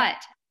 But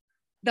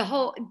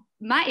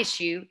my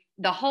issue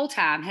the whole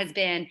time has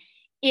been,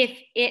 if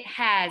it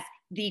has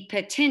the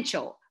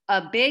potential,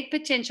 a big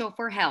potential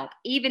for help,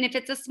 even if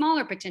it's a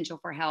smaller potential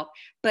for help,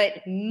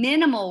 but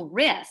minimal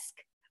risk,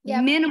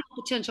 minimal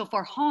potential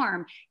for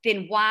harm,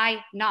 then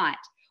why not?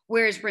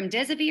 Whereas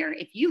remdesivir,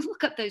 if you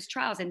look up those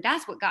trials, and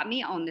that's what got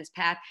me on this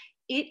path,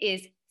 it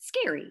is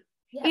scary.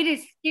 Yeah. It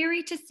is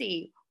scary to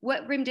see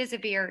what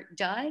remdesivir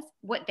does,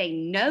 what they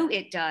know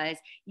it does,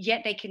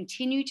 yet they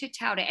continue to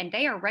tout it, and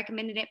they are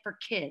recommending it for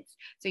kids.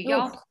 So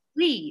y'all,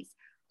 please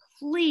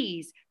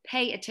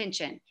pay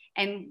attention.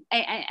 And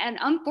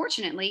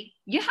unfortunately,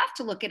 you have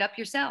to look it up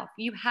yourself.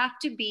 You have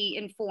to be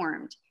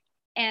informed.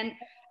 And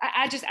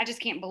I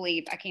just can't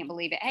believe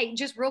it. Hey,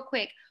 just real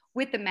quick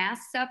with the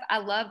mask stuff, I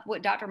love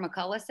what Dr.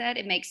 McCullough said.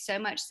 It makes so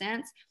much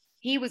sense.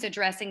 He was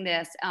addressing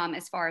this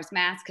as far as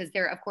masks, because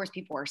there, of course,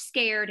 people are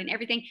scared and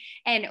everything.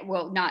 And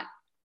well, not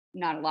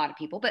a lot of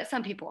people, but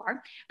some people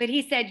are. But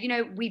he said, you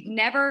know,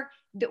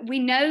 we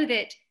know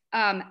that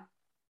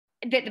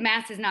that the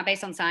mask is not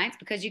based on science,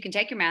 because you can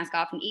take your mask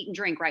off and eat and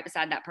drink right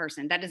beside that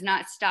person. That does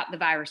not stop the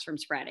virus from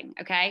spreading.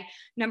 Okay.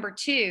 Number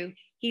two,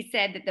 he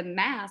said that the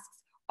masks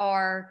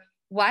are,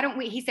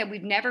 he said,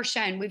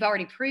 we've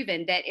already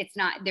proven that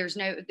there's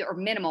no or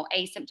minimal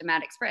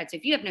asymptomatic spread. So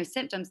if you have no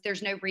symptoms,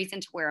 there's no reason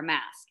to wear a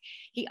mask.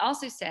 He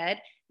also said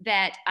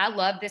that I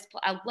love this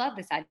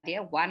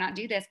idea. Why not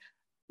do this?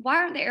 Why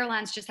aren't the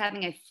airlines just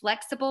having a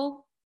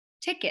flexible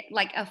ticket,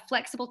 like a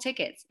flexible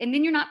tickets? And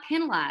then you're not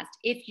penalized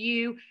if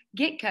you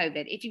get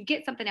COVID, if you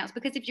get something else,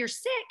 because if you're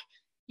sick,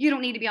 you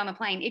don't need to be on the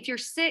plane. If you're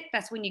sick,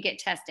 that's when you get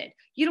tested.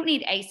 You don't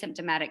need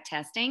asymptomatic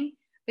testing,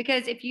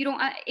 because if you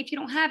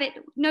don't have it,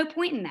 no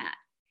point in that.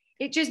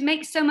 It just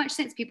makes so much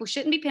sense. People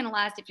shouldn't be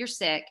penalized if you're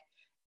sick,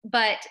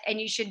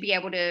 and you should be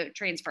able to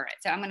transfer it.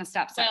 So I'm going to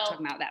stop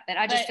talking about that. But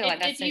I just feel like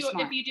that's so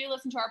smart. If you do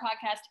listen to our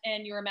podcast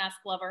and you're a mask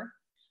lover,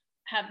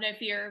 have no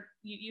fear.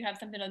 You have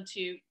something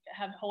to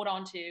hold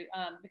on to,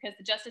 because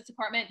the Justice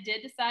Department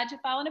did decide to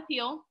file an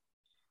appeal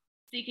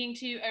seeking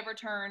to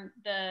overturn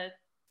the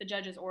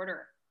judge's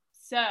order.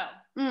 So,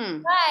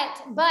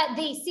 but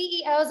the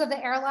CEOs of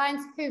the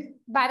airlines, who,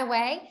 by the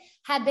way,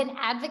 had been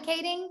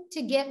advocating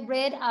to get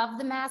rid of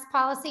the mask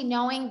policy,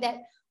 knowing that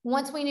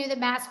once we knew that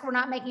masks were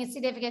not making a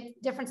significant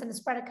difference in the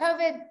spread of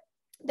COVID,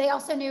 they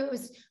also knew it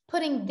was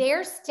putting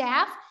their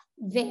staff,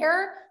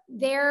 their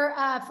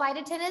flight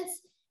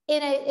attendants,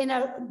 in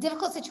a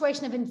difficult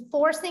situation of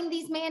enforcing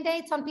these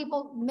mandates on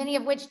people, many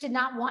of which did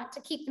not want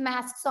to keep the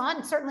masks on,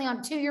 and certainly on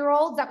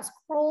 2-year-olds. That was a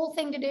cruel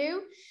thing to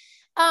do.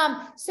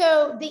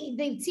 So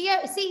the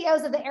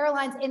CEOs of the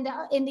airlines in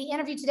the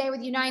interview today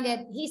with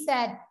United, he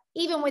said,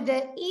 even with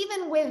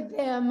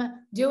them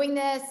doing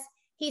this,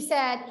 he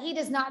said he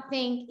does not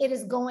think it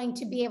is going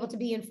to be able to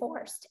be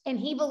enforced. And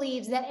he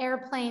believes that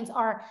airplanes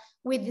are,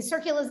 with the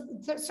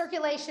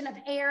circulation of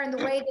air and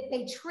the way that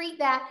they treat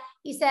that,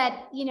 he said,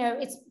 you know,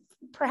 it's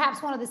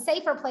perhaps one of the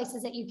safer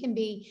places that you can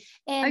be.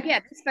 And they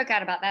spoke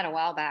out about that a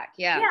while back.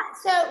 Yeah.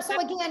 So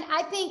again,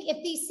 I think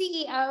if these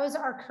CEOs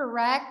are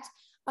correct,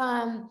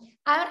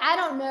 I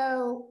don't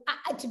know.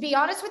 To be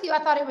honest with you, I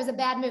thought it was a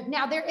bad move.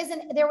 Now there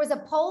was a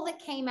poll that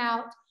came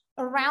out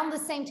around the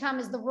same time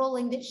as the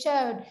ruling that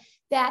showed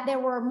that there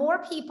were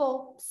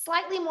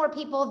slightly more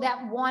people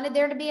that wanted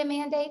there to be a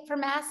mandate for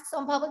masks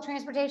on public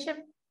transportation.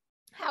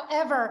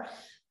 However,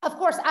 of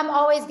course, I'm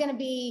always going to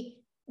be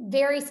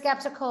very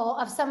skeptical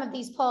of some of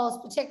these polls,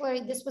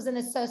 particularly this was an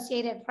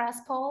Associated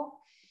Press poll.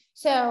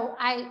 So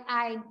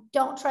I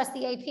don't trust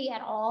the AP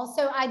at all.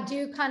 So I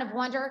do kind of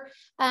wonder.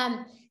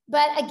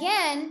 But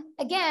again,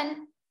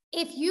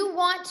 if you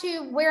want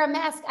to wear a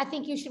mask, I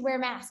think you should wear a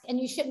mask, and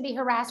you shouldn't be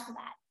harassed for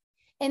that.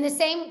 And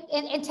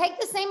and take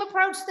the same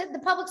approach that the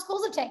public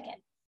schools have taken.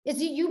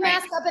 Is you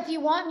mask up if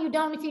you want, and you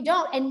don't if you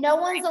don't, and no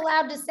one's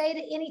allowed to say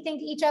anything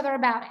to each other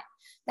about it.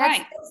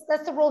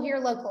 That's the rule here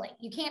locally.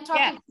 You can't talk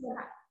to each other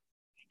about it.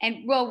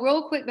 And well,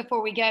 real quick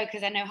before we go,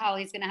 because I know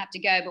Holly's going to have to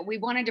go, but we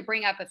wanted to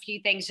bring up a few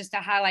things just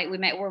to highlight.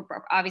 We're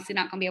obviously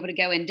not going to be able to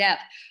go in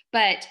depth,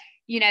 but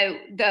you know,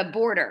 the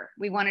border.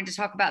 We wanted to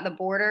talk about the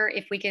border.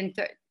 If we can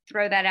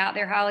throw that out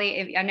there,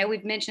 Holly. I know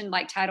we've mentioned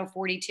like Title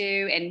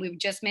 42, and we've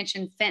just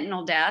mentioned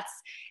fentanyl deaths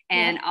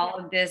and all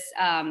of this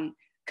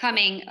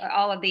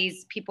all of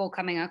these people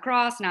coming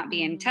across, not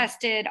being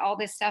tested, all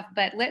this stuff.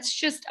 But let's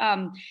just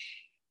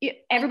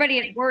everybody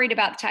is worried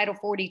about Title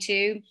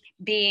 42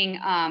 being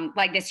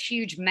like this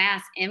huge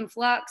mass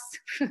influx.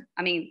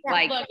 I mean,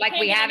 look,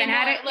 we haven't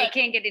had it. It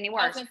can't get any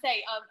worse. I was going to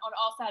say on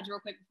all sides real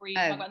quick before you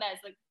talk about that,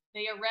 it's like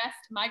the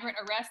migrant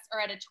arrests are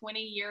at a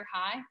 20-year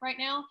high right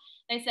now.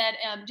 They said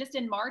just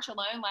in March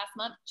alone, last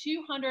month,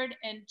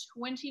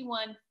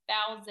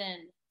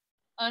 221,000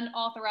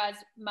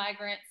 unauthorized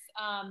migrants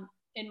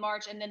in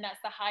March. And then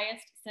that's the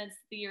highest since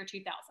the year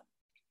 2000.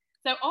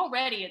 So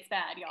already it's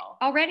bad, y'all.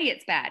 Already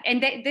it's bad.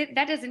 And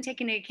that doesn't take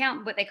into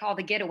account what they call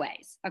the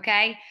getaways,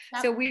 okay?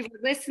 Yep. So we were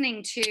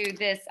listening to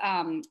this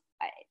on,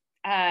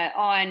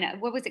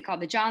 what was it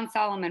called? The John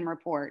Solomon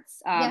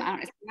Reports. I don't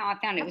know how I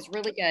found it. It was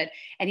really good.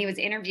 And he was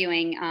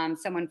interviewing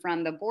someone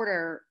from the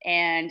border.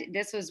 And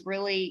this was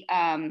really,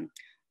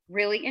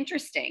 really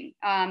interesting.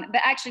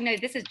 But actually, no,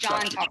 this is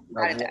John talking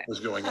about it. What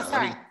was going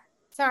on?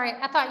 Sorry,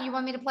 I thought you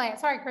wanted me to play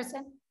it. Sorry,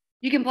 Kristen.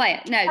 You can play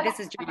it. No, this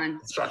is John.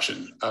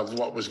 Instruction of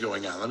what was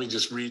going on. Let me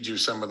just read you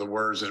some of the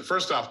words. And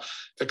first off,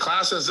 the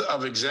classes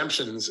of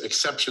exceptions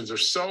are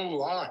so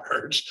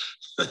large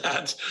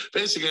that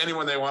basically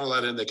anyone they want to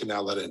let in, they can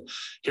now let in.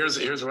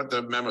 Here's what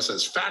the memo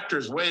says.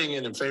 Factors weighing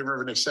in favor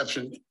of an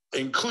exception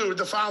include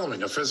the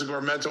following: a physical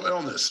or mental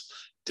illness,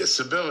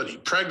 disability,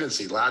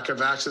 pregnancy, lack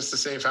of access to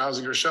safe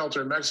housing or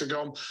shelter in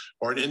Mexico,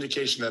 or an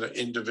indication that an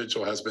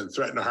individual has been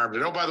threatened or harmed.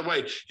 And oh, by the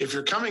way, if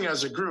you're coming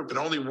as a group and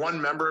only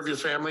one member of your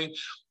family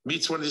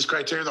meets one of these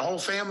criteria, the whole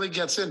family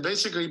gets in.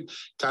 Basically,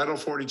 Title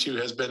 42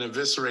 has been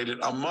eviscerated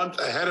a month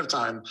ahead of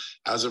time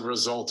as a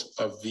result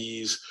of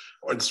these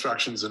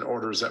instructions and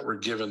orders that were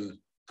given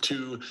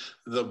to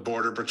the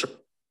Border Patrol.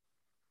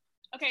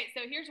 Okay,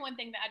 so here's one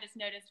thing that I just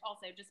noticed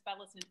also just by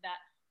listening to that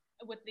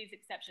with these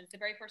exceptions. The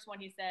very first one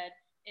he said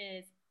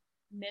is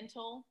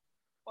mental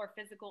or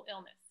physical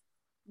illness.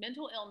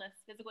 Mental illness,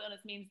 physical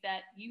illness means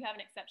that you have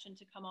an exception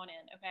to come on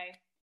in, okay?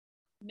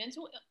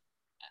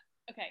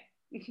 Okay.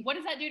 What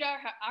does that do to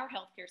our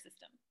healthcare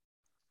system?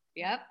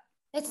 Yep.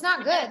 It's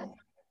not good.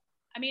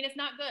 I mean, it's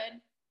not good,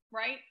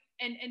 right?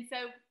 And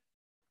so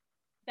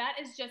that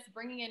is just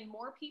bringing in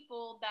more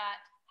people that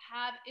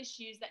have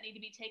issues that need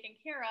to be taken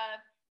care of.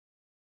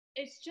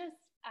 It's just,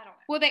 I don't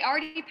know. Well, they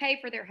already pay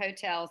for their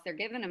hotels. They're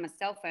giving them a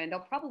cell phone. They'll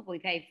probably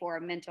pay for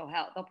a mental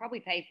health. They'll probably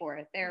pay for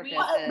a therapist.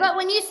 But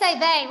when you say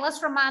they,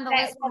 let's remind the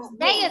listeners,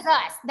 they is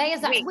us. They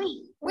is us.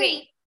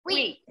 We.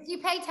 If you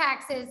pay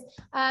taxes,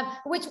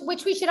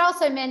 which we should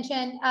also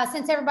mention,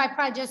 since everybody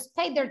probably just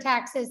paid their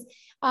taxes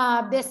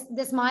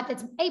this month,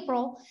 it's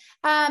April.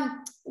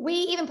 We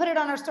even put it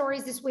on our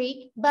stories this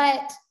week.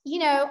 But you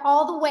know,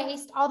 all the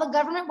waste, all the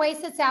government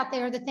waste that's out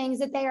there, the things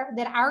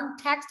that our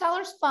tax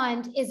dollars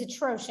fund is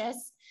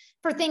atrocious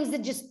for things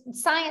that just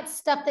science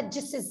stuff that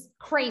just is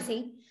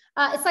crazy.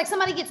 It's like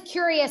somebody gets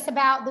curious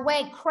about the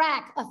way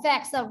crack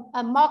affects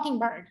a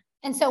mockingbird.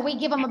 And so we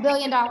give them $1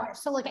 billion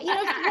to look at, you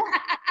know,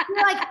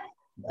 you're like,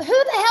 who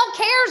the hell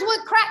cares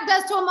what crack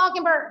does to a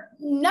mockingbird?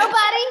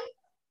 Nobody.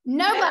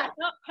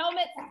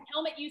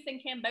 Helmet use in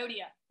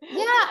Cambodia.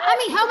 Yeah, I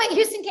mean, helmet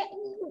use in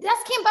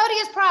that's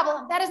Cambodia's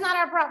problem. That is not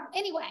our problem.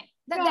 Anyway,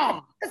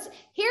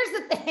 here's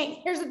the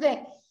thing.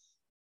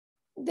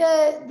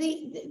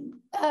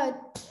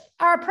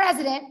 Our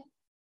president,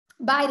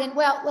 Biden,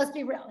 well, let's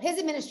be real. His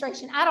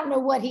administration, I don't know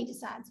what he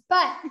decides,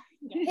 but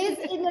his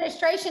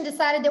administration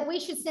decided that we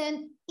should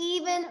send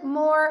even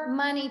more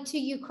money to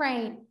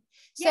Ukraine.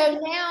 So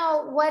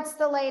now what's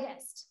the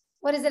latest?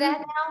 What is it at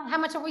now? How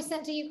much have we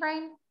sent to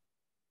Ukraine?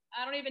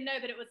 I don't even know,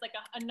 but it was like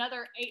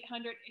another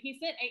 800. He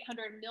sent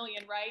 800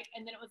 million, right?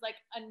 And then it was like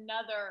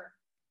another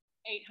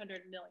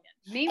 800 million.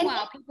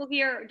 Meanwhile, people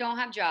here don't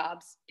have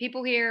jobs.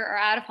 People here are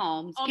out of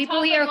homes.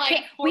 People here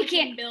we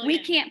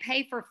can't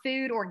pay for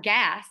food or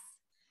gas.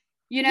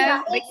 You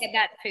know,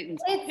 that's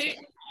Putin's.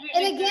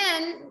 And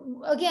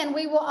again,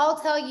 we will all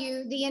tell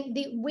you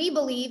we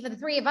believe, the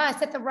three of us,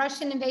 that the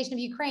Russian invasion of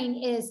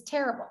Ukraine is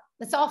terrible.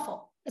 It's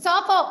awful. It's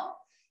awful.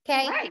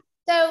 Okay. Right.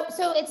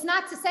 So it's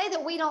not to say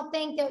that we don't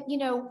think that, you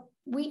know,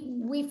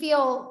 we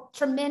feel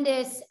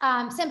tremendous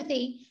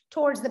sympathy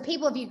towards the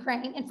people of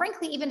Ukraine, and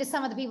frankly, even to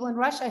some of the people in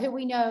Russia who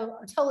we know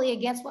are totally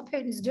against what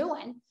Putin's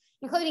doing,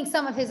 including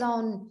some of his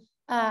own,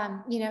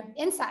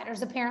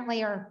 insiders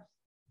apparently are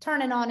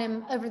turning on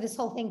him over this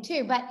whole thing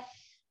too. But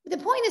the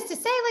point is to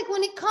say, like,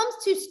 when it comes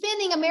to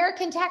spending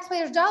American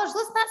taxpayers' dollars,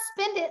 let's not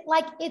spend it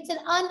like it's an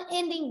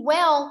unending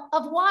well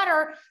of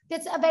water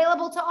that's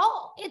available to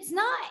all. It's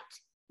not.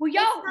 Well,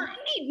 y'all,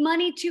 we need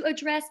money to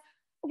address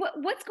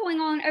what's going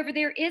on over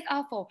there is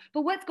awful,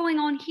 but what's going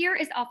on here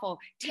is awful.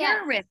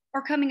 Terrorists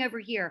are coming over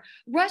here.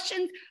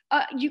 Russians,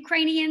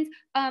 Ukrainians,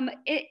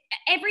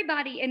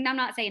 everybody, and I'm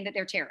not saying that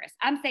they're terrorists.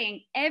 I'm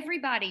saying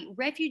everybody,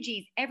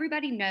 refugees,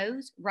 everybody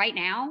knows right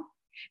now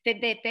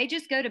that if they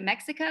just go to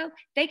Mexico,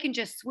 they can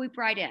just swoop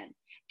right in.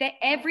 That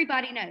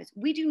everybody knows.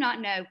 We do not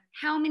know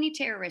how many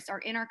terrorists are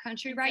in our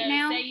country right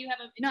now. Say you have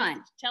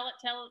none. Tell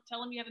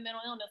them you have a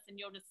mental illness, and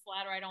you'll just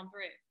slide right on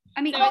through.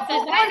 I mean, why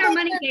is our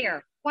money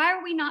there? Why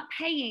are we not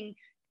paying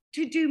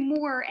to do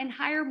more and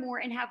hire more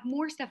and have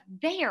more stuff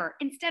there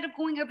instead of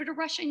going over to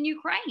Russia and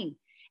Ukraine?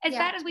 As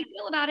bad as we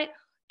feel about it,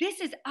 this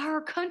is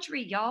our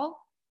country, y'all.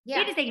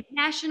 Yeah. It is a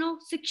national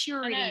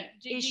security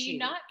issue. Do you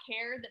not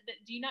care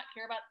do you not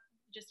care about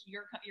just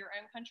your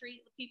own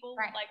country people?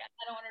 Right. Like,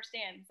 I don't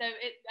understand. So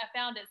I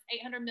found it's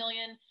 800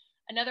 million,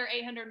 another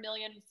 $800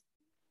 million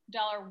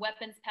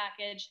weapons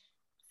package.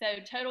 So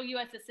total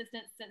U.S.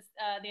 assistance since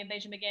the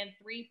invasion began,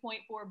 $3.4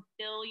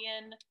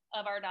 billion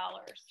of our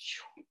dollars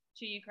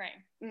to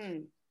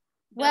Ukraine.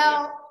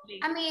 Well,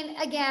 I mean,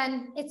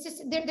 again, it's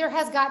just there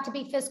has got to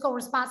be fiscal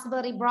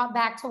responsibility brought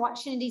back to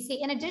Washington,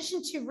 D.C. In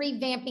addition to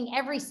revamping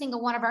every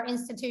single one of our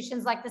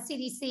institutions like the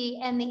CDC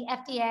and the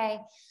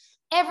FDA,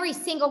 every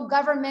single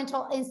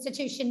governmental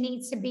institution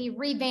needs to be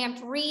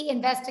revamped,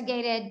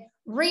 reinvestigated,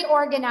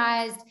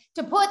 reorganized,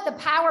 to put the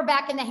power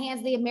back in the hands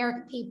of the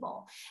American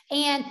people,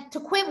 and to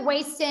quit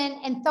wasting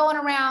and throwing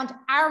around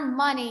our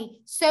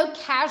money so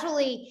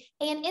casually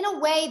and in a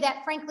way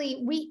that,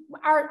 frankly,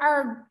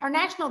 our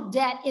national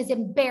debt is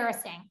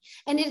embarrassing.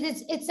 And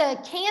it's a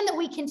can that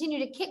we continue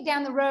to kick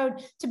down the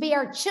road to be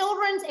our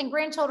children's and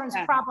grandchildren's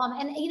problem.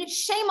 And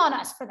shame on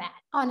us for that,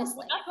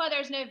 honestly. That's why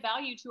there's no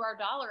value to our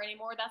dollar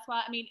anymore. That's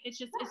why, I mean, it's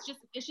just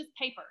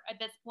paper at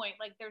this point.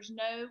 Like,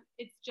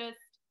 it's just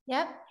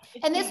Yep.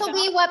 And this will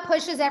be what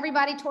pushes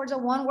everybody towards a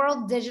one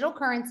world digital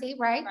currency,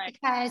 right?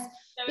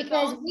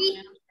 Because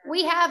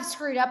we have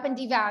screwed up and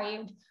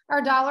devalued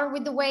our dollar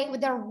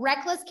with their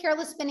reckless,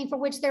 careless spending for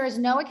which there is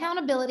no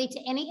accountability to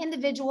any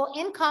individual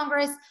in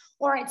Congress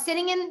or at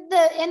sitting in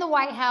the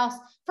White House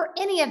for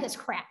any of this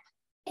crap.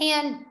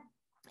 And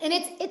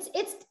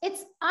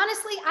it's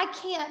honestly, I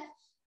can't.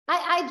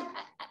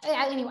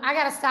 Anyway, I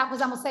got to stop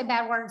because I'm going to say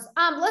bad words.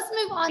 Let's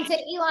move on to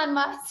Elon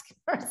Musk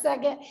for a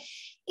second.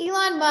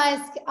 Elon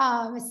Musk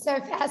is so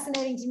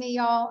fascinating to me,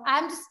 y'all.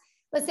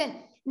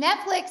 Listen,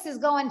 Netflix is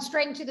going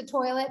straight into the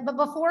toilet, but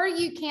before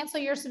you cancel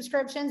your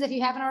subscriptions, if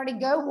you haven't already,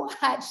 go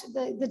watch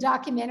the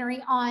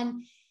documentary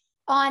on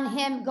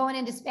him going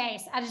into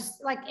space. I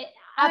just like it.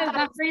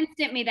 My friend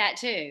sent me that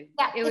too.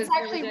 Yeah, it's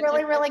actually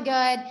really, really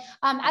good.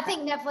 I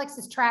think Netflix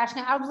is trash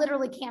now. I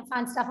literally can't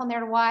find stuff on there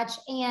to watch.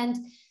 And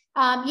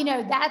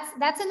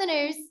that's in the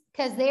news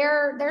because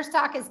their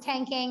stock is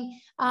tanking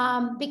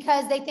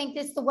because they think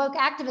this is the woke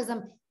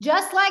activism,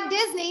 just like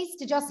Disney's.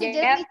 Did y'all see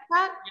Disney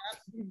stock?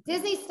 Yep.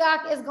 Disney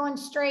stock is going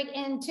straight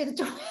into the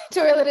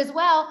toilet as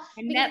well.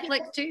 And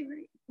Netflix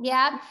too.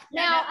 Yeah.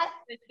 Now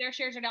their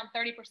shares are down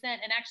 30%.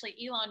 And actually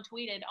Elon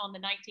tweeted on the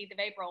 19th of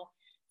April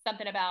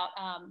something about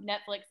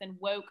Netflix and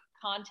woke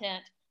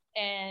content.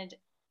 And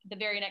the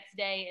very next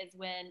day is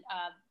when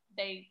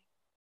they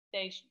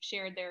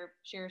shared their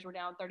shares were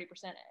down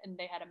 30% and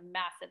they had a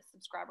massive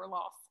subscriber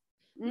loss.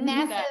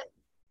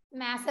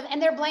 Massive. And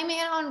they're blaming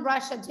it on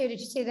Russia too. Did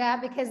you see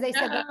that? Because they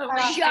said,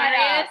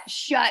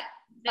 shut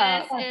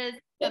up. This is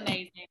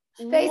amazing.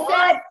 They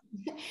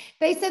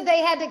said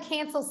they had to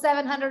cancel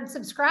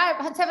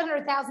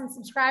 700,000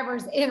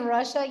 subscribers in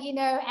Russia,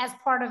 as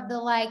part of the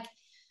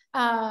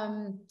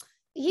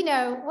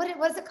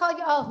what is it called?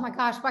 Oh my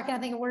gosh, why can't I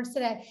think of words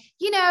today?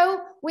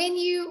 When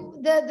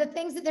the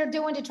things that they're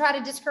doing to try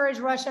to discourage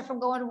Russia from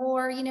going to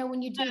war,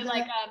 when you do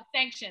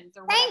sanctions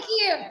or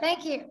whatever.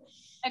 Thank you.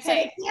 Okay. So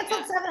they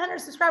canceled 700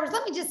 subscribers.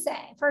 Let me just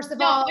say, first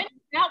of all,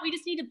 we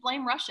just need to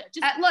blame Russia.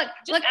 I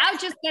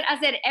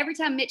said every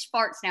time Mitch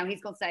farts now,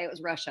 he's going to say it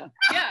was Russia.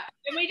 Yeah.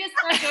 And we just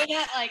start doing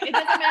that. Like, it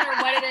doesn't matter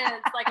what it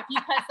is. Like, if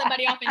you cut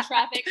somebody off in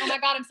traffic, oh my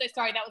God, I'm so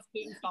sorry. That was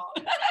Putin's fault.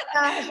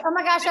 Oh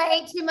my gosh, I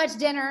ate too much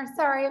dinner.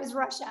 Sorry, it was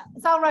Russia.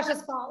 It's all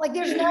Russia's fault. Like,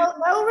 there's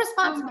no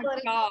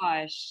responsibility. Oh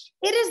my gosh.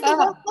 It is the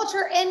woke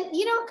culture. And,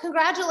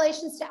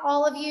 congratulations to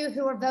all of you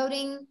who are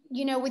voting,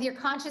 with your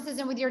consciences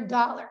and with your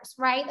dollars,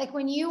 right? Like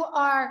when you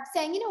are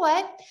saying, you know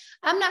what,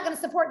 I'm not going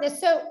to support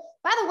this. So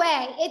by the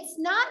way, it's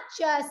not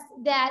just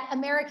that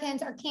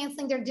Americans are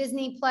canceling their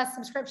Disney Plus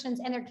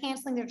subscriptions and they're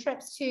canceling their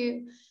trips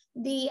to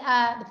the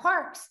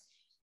parks.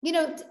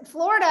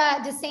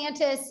 Florida,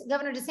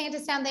 Governor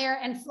DeSantis down there,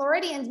 and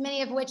Floridians,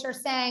 many of which are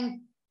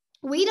saying,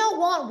 we don't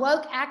want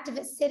woke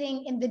activists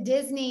sitting in the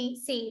Disney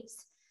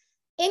seats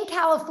in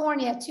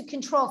California to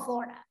control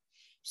Florida.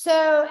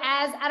 So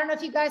I don't know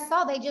if you guys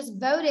saw, they just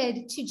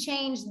voted to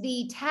change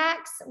the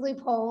tax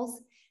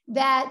loopholes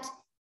that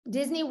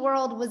Disney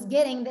World was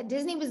getting, that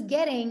Disney was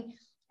getting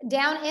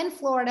down in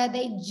Florida.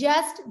 They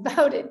just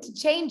voted to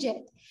change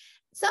it.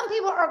 Some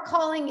people are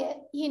calling it,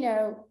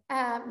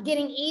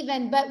 getting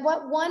even. But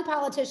what one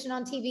politician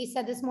on TV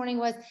said this morning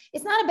was,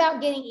 it's not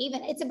about getting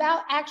even. It's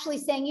about actually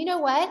saying, you know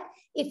what,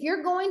 if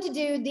you're going to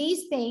do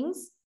these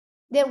things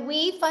that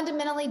we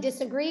fundamentally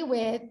disagree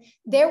with,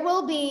 there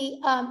will be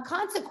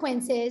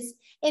consequences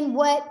in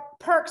what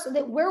perks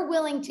that we're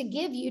willing to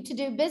give you to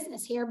do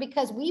business here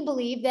because we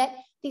believe that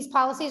these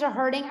policies are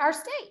hurting our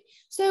state.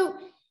 So,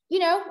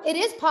 it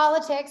is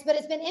politics, but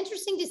it's been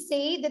interesting to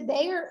see that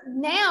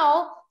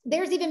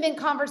there's even been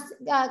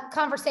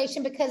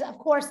conversation because, of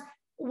course,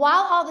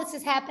 while all this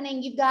is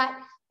happening, you've got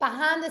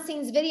behind the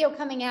scenes video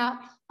coming out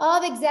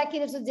of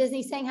executives of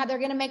Disney saying how they're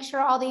going to make sure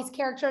all these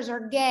characters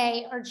are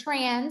gay or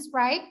trans,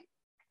 right?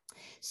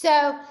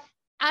 So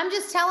I'm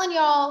just telling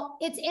y'all,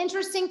 it's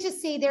interesting to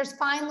see there's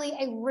finally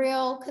a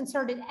real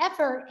concerted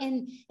effort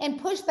and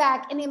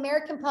pushback in the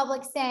American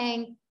public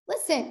saying,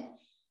 listen,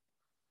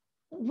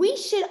 we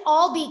should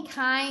all be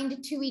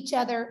kind to each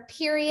other,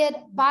 period,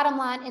 bottom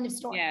line, end of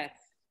story. Yes.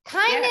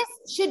 Kindness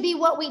should be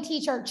what we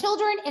teach our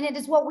children, and it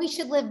is what we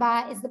should live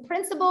by, is the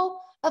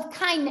principle of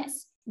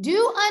kindness.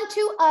 Do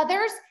unto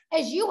others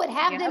as you would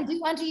have them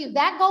do unto you.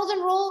 That golden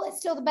rule is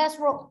still the best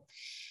rule.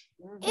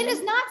 Mm-hmm. It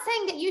is not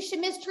saying that you should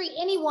mistreat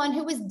anyone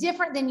who is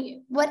different than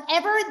you,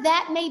 whatever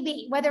that may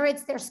be, whether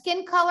it's their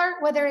skin color,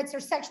 whether it's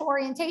their sexual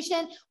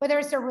orientation, whether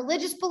it's their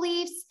religious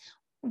beliefs,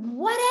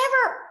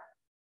 whatever.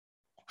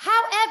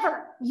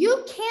 However,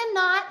 you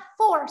cannot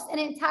force an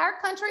entire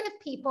country of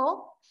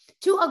people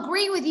to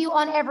agree with you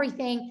on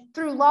everything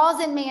through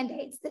laws and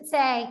mandates that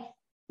say,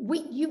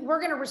 we're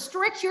going to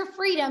restrict your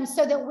freedom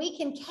so that we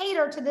can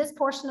cater to this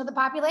portion of the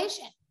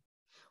population.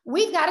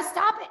 We've got to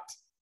stop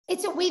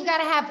it. We've got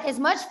to have as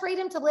much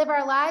freedom to live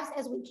our lives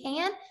as we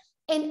can.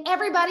 And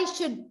everybody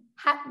should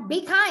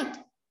be kind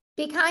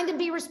and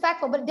be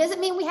respectful, but it doesn't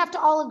mean we have to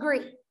all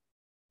agree.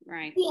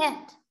 Right. The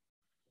end.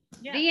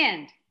 Yeah. The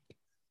end.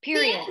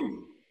 Period.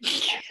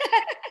 The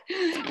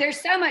end. There's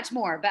so much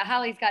more, but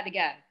Holly's got to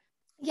go.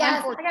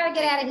 Yes, I gotta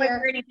get out of here.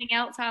 Was there anything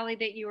else, Holly,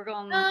 that you were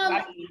going? No,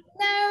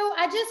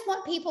 I just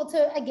want people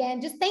to,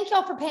 again, just thank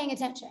y'all for paying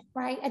attention,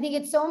 right? I think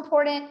it's so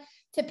important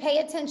to pay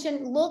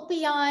attention, look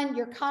beyond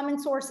your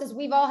common sources.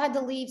 We've all had to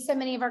leave so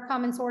many of our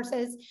common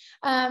sources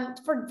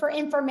for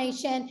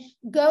information.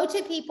 Go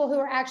to people who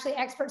are actually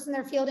experts in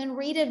their field and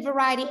read a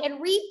variety,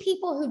 and read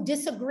people who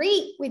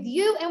disagree with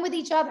you and with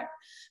each other,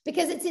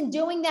 because it's in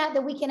doing that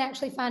that we can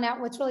actually find out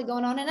what's really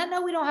going on. And I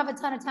know we don't have a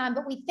ton of time,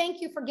 but we thank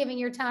you for giving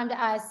your time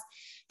to us,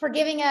 for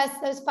giving us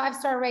those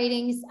 5-star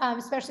ratings,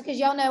 especially because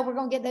y'all know we're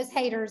going to get those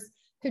haters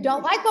who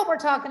don't like what we're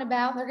talking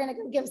about. They're going to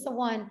go give us a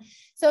 1.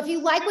 So if you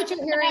like what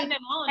you're hearing,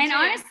 and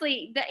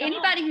honestly,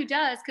 anybody who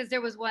does, because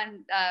there was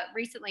one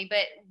recently,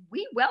 but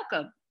we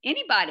welcome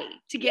anybody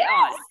to get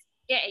on.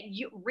 Yeah,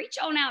 you reach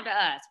on out to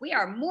us. We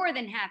are more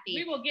than happy.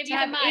 We will give to you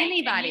have the mic,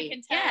 anybody. And you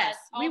can tell us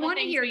we want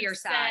to hear your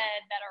side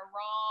that are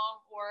wrong,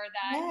 or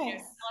that tell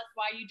us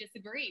why you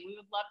disagree. We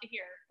would love to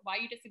hear why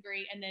you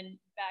disagree, and then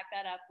back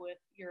that up with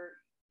your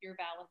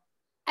valid.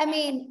 I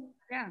mean,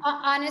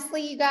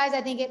 honestly, you guys,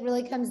 I think it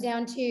really comes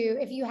down to,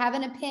 if you have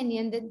an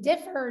opinion that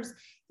differs,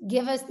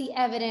 give us the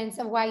evidence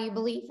of why you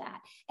believe that.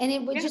 And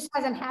it just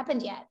hasn't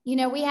happened yet. You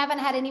know, we haven't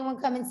had anyone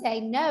come and say,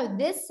 no,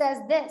 this says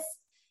this.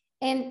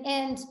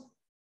 And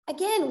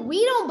again,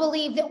 we don't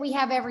believe that we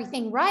have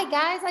everything right,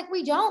 guys. Like,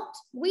 we don't.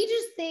 We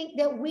just think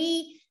that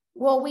we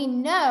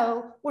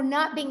know we're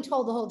not being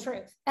told the whole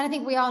truth. And I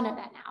think we all know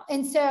that now.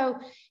 And so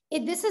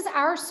this is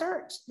our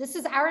search. This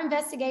is our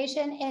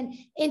investigation,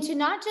 and to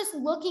not just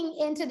looking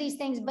into these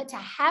things, but to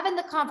having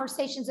the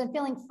conversations and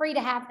feeling free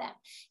to have them.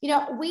 You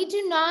know, we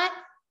do not,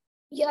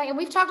 and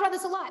we've talked about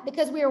this a lot,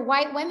 because we are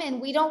white women.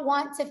 We don't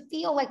want to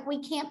feel like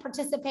we can't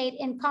participate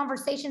in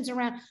conversations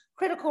around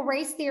critical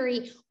race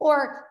theory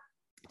or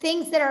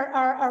things that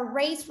are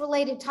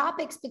race-related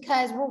topics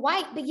because we're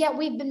white, but yet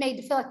we've been made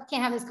to feel like we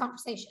can't have these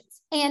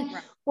conversations. And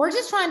we're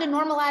just trying to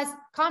normalize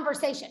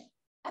conversation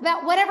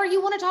about whatever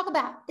you want to talk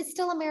about. It's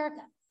still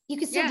America. You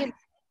can still do it,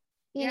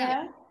 you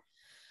know?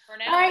 For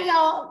now. All right,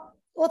 y'all.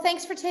 Well,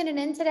 thanks for tuning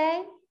in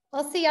today.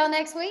 We'll see y'all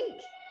next week.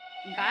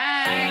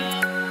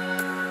 Bye.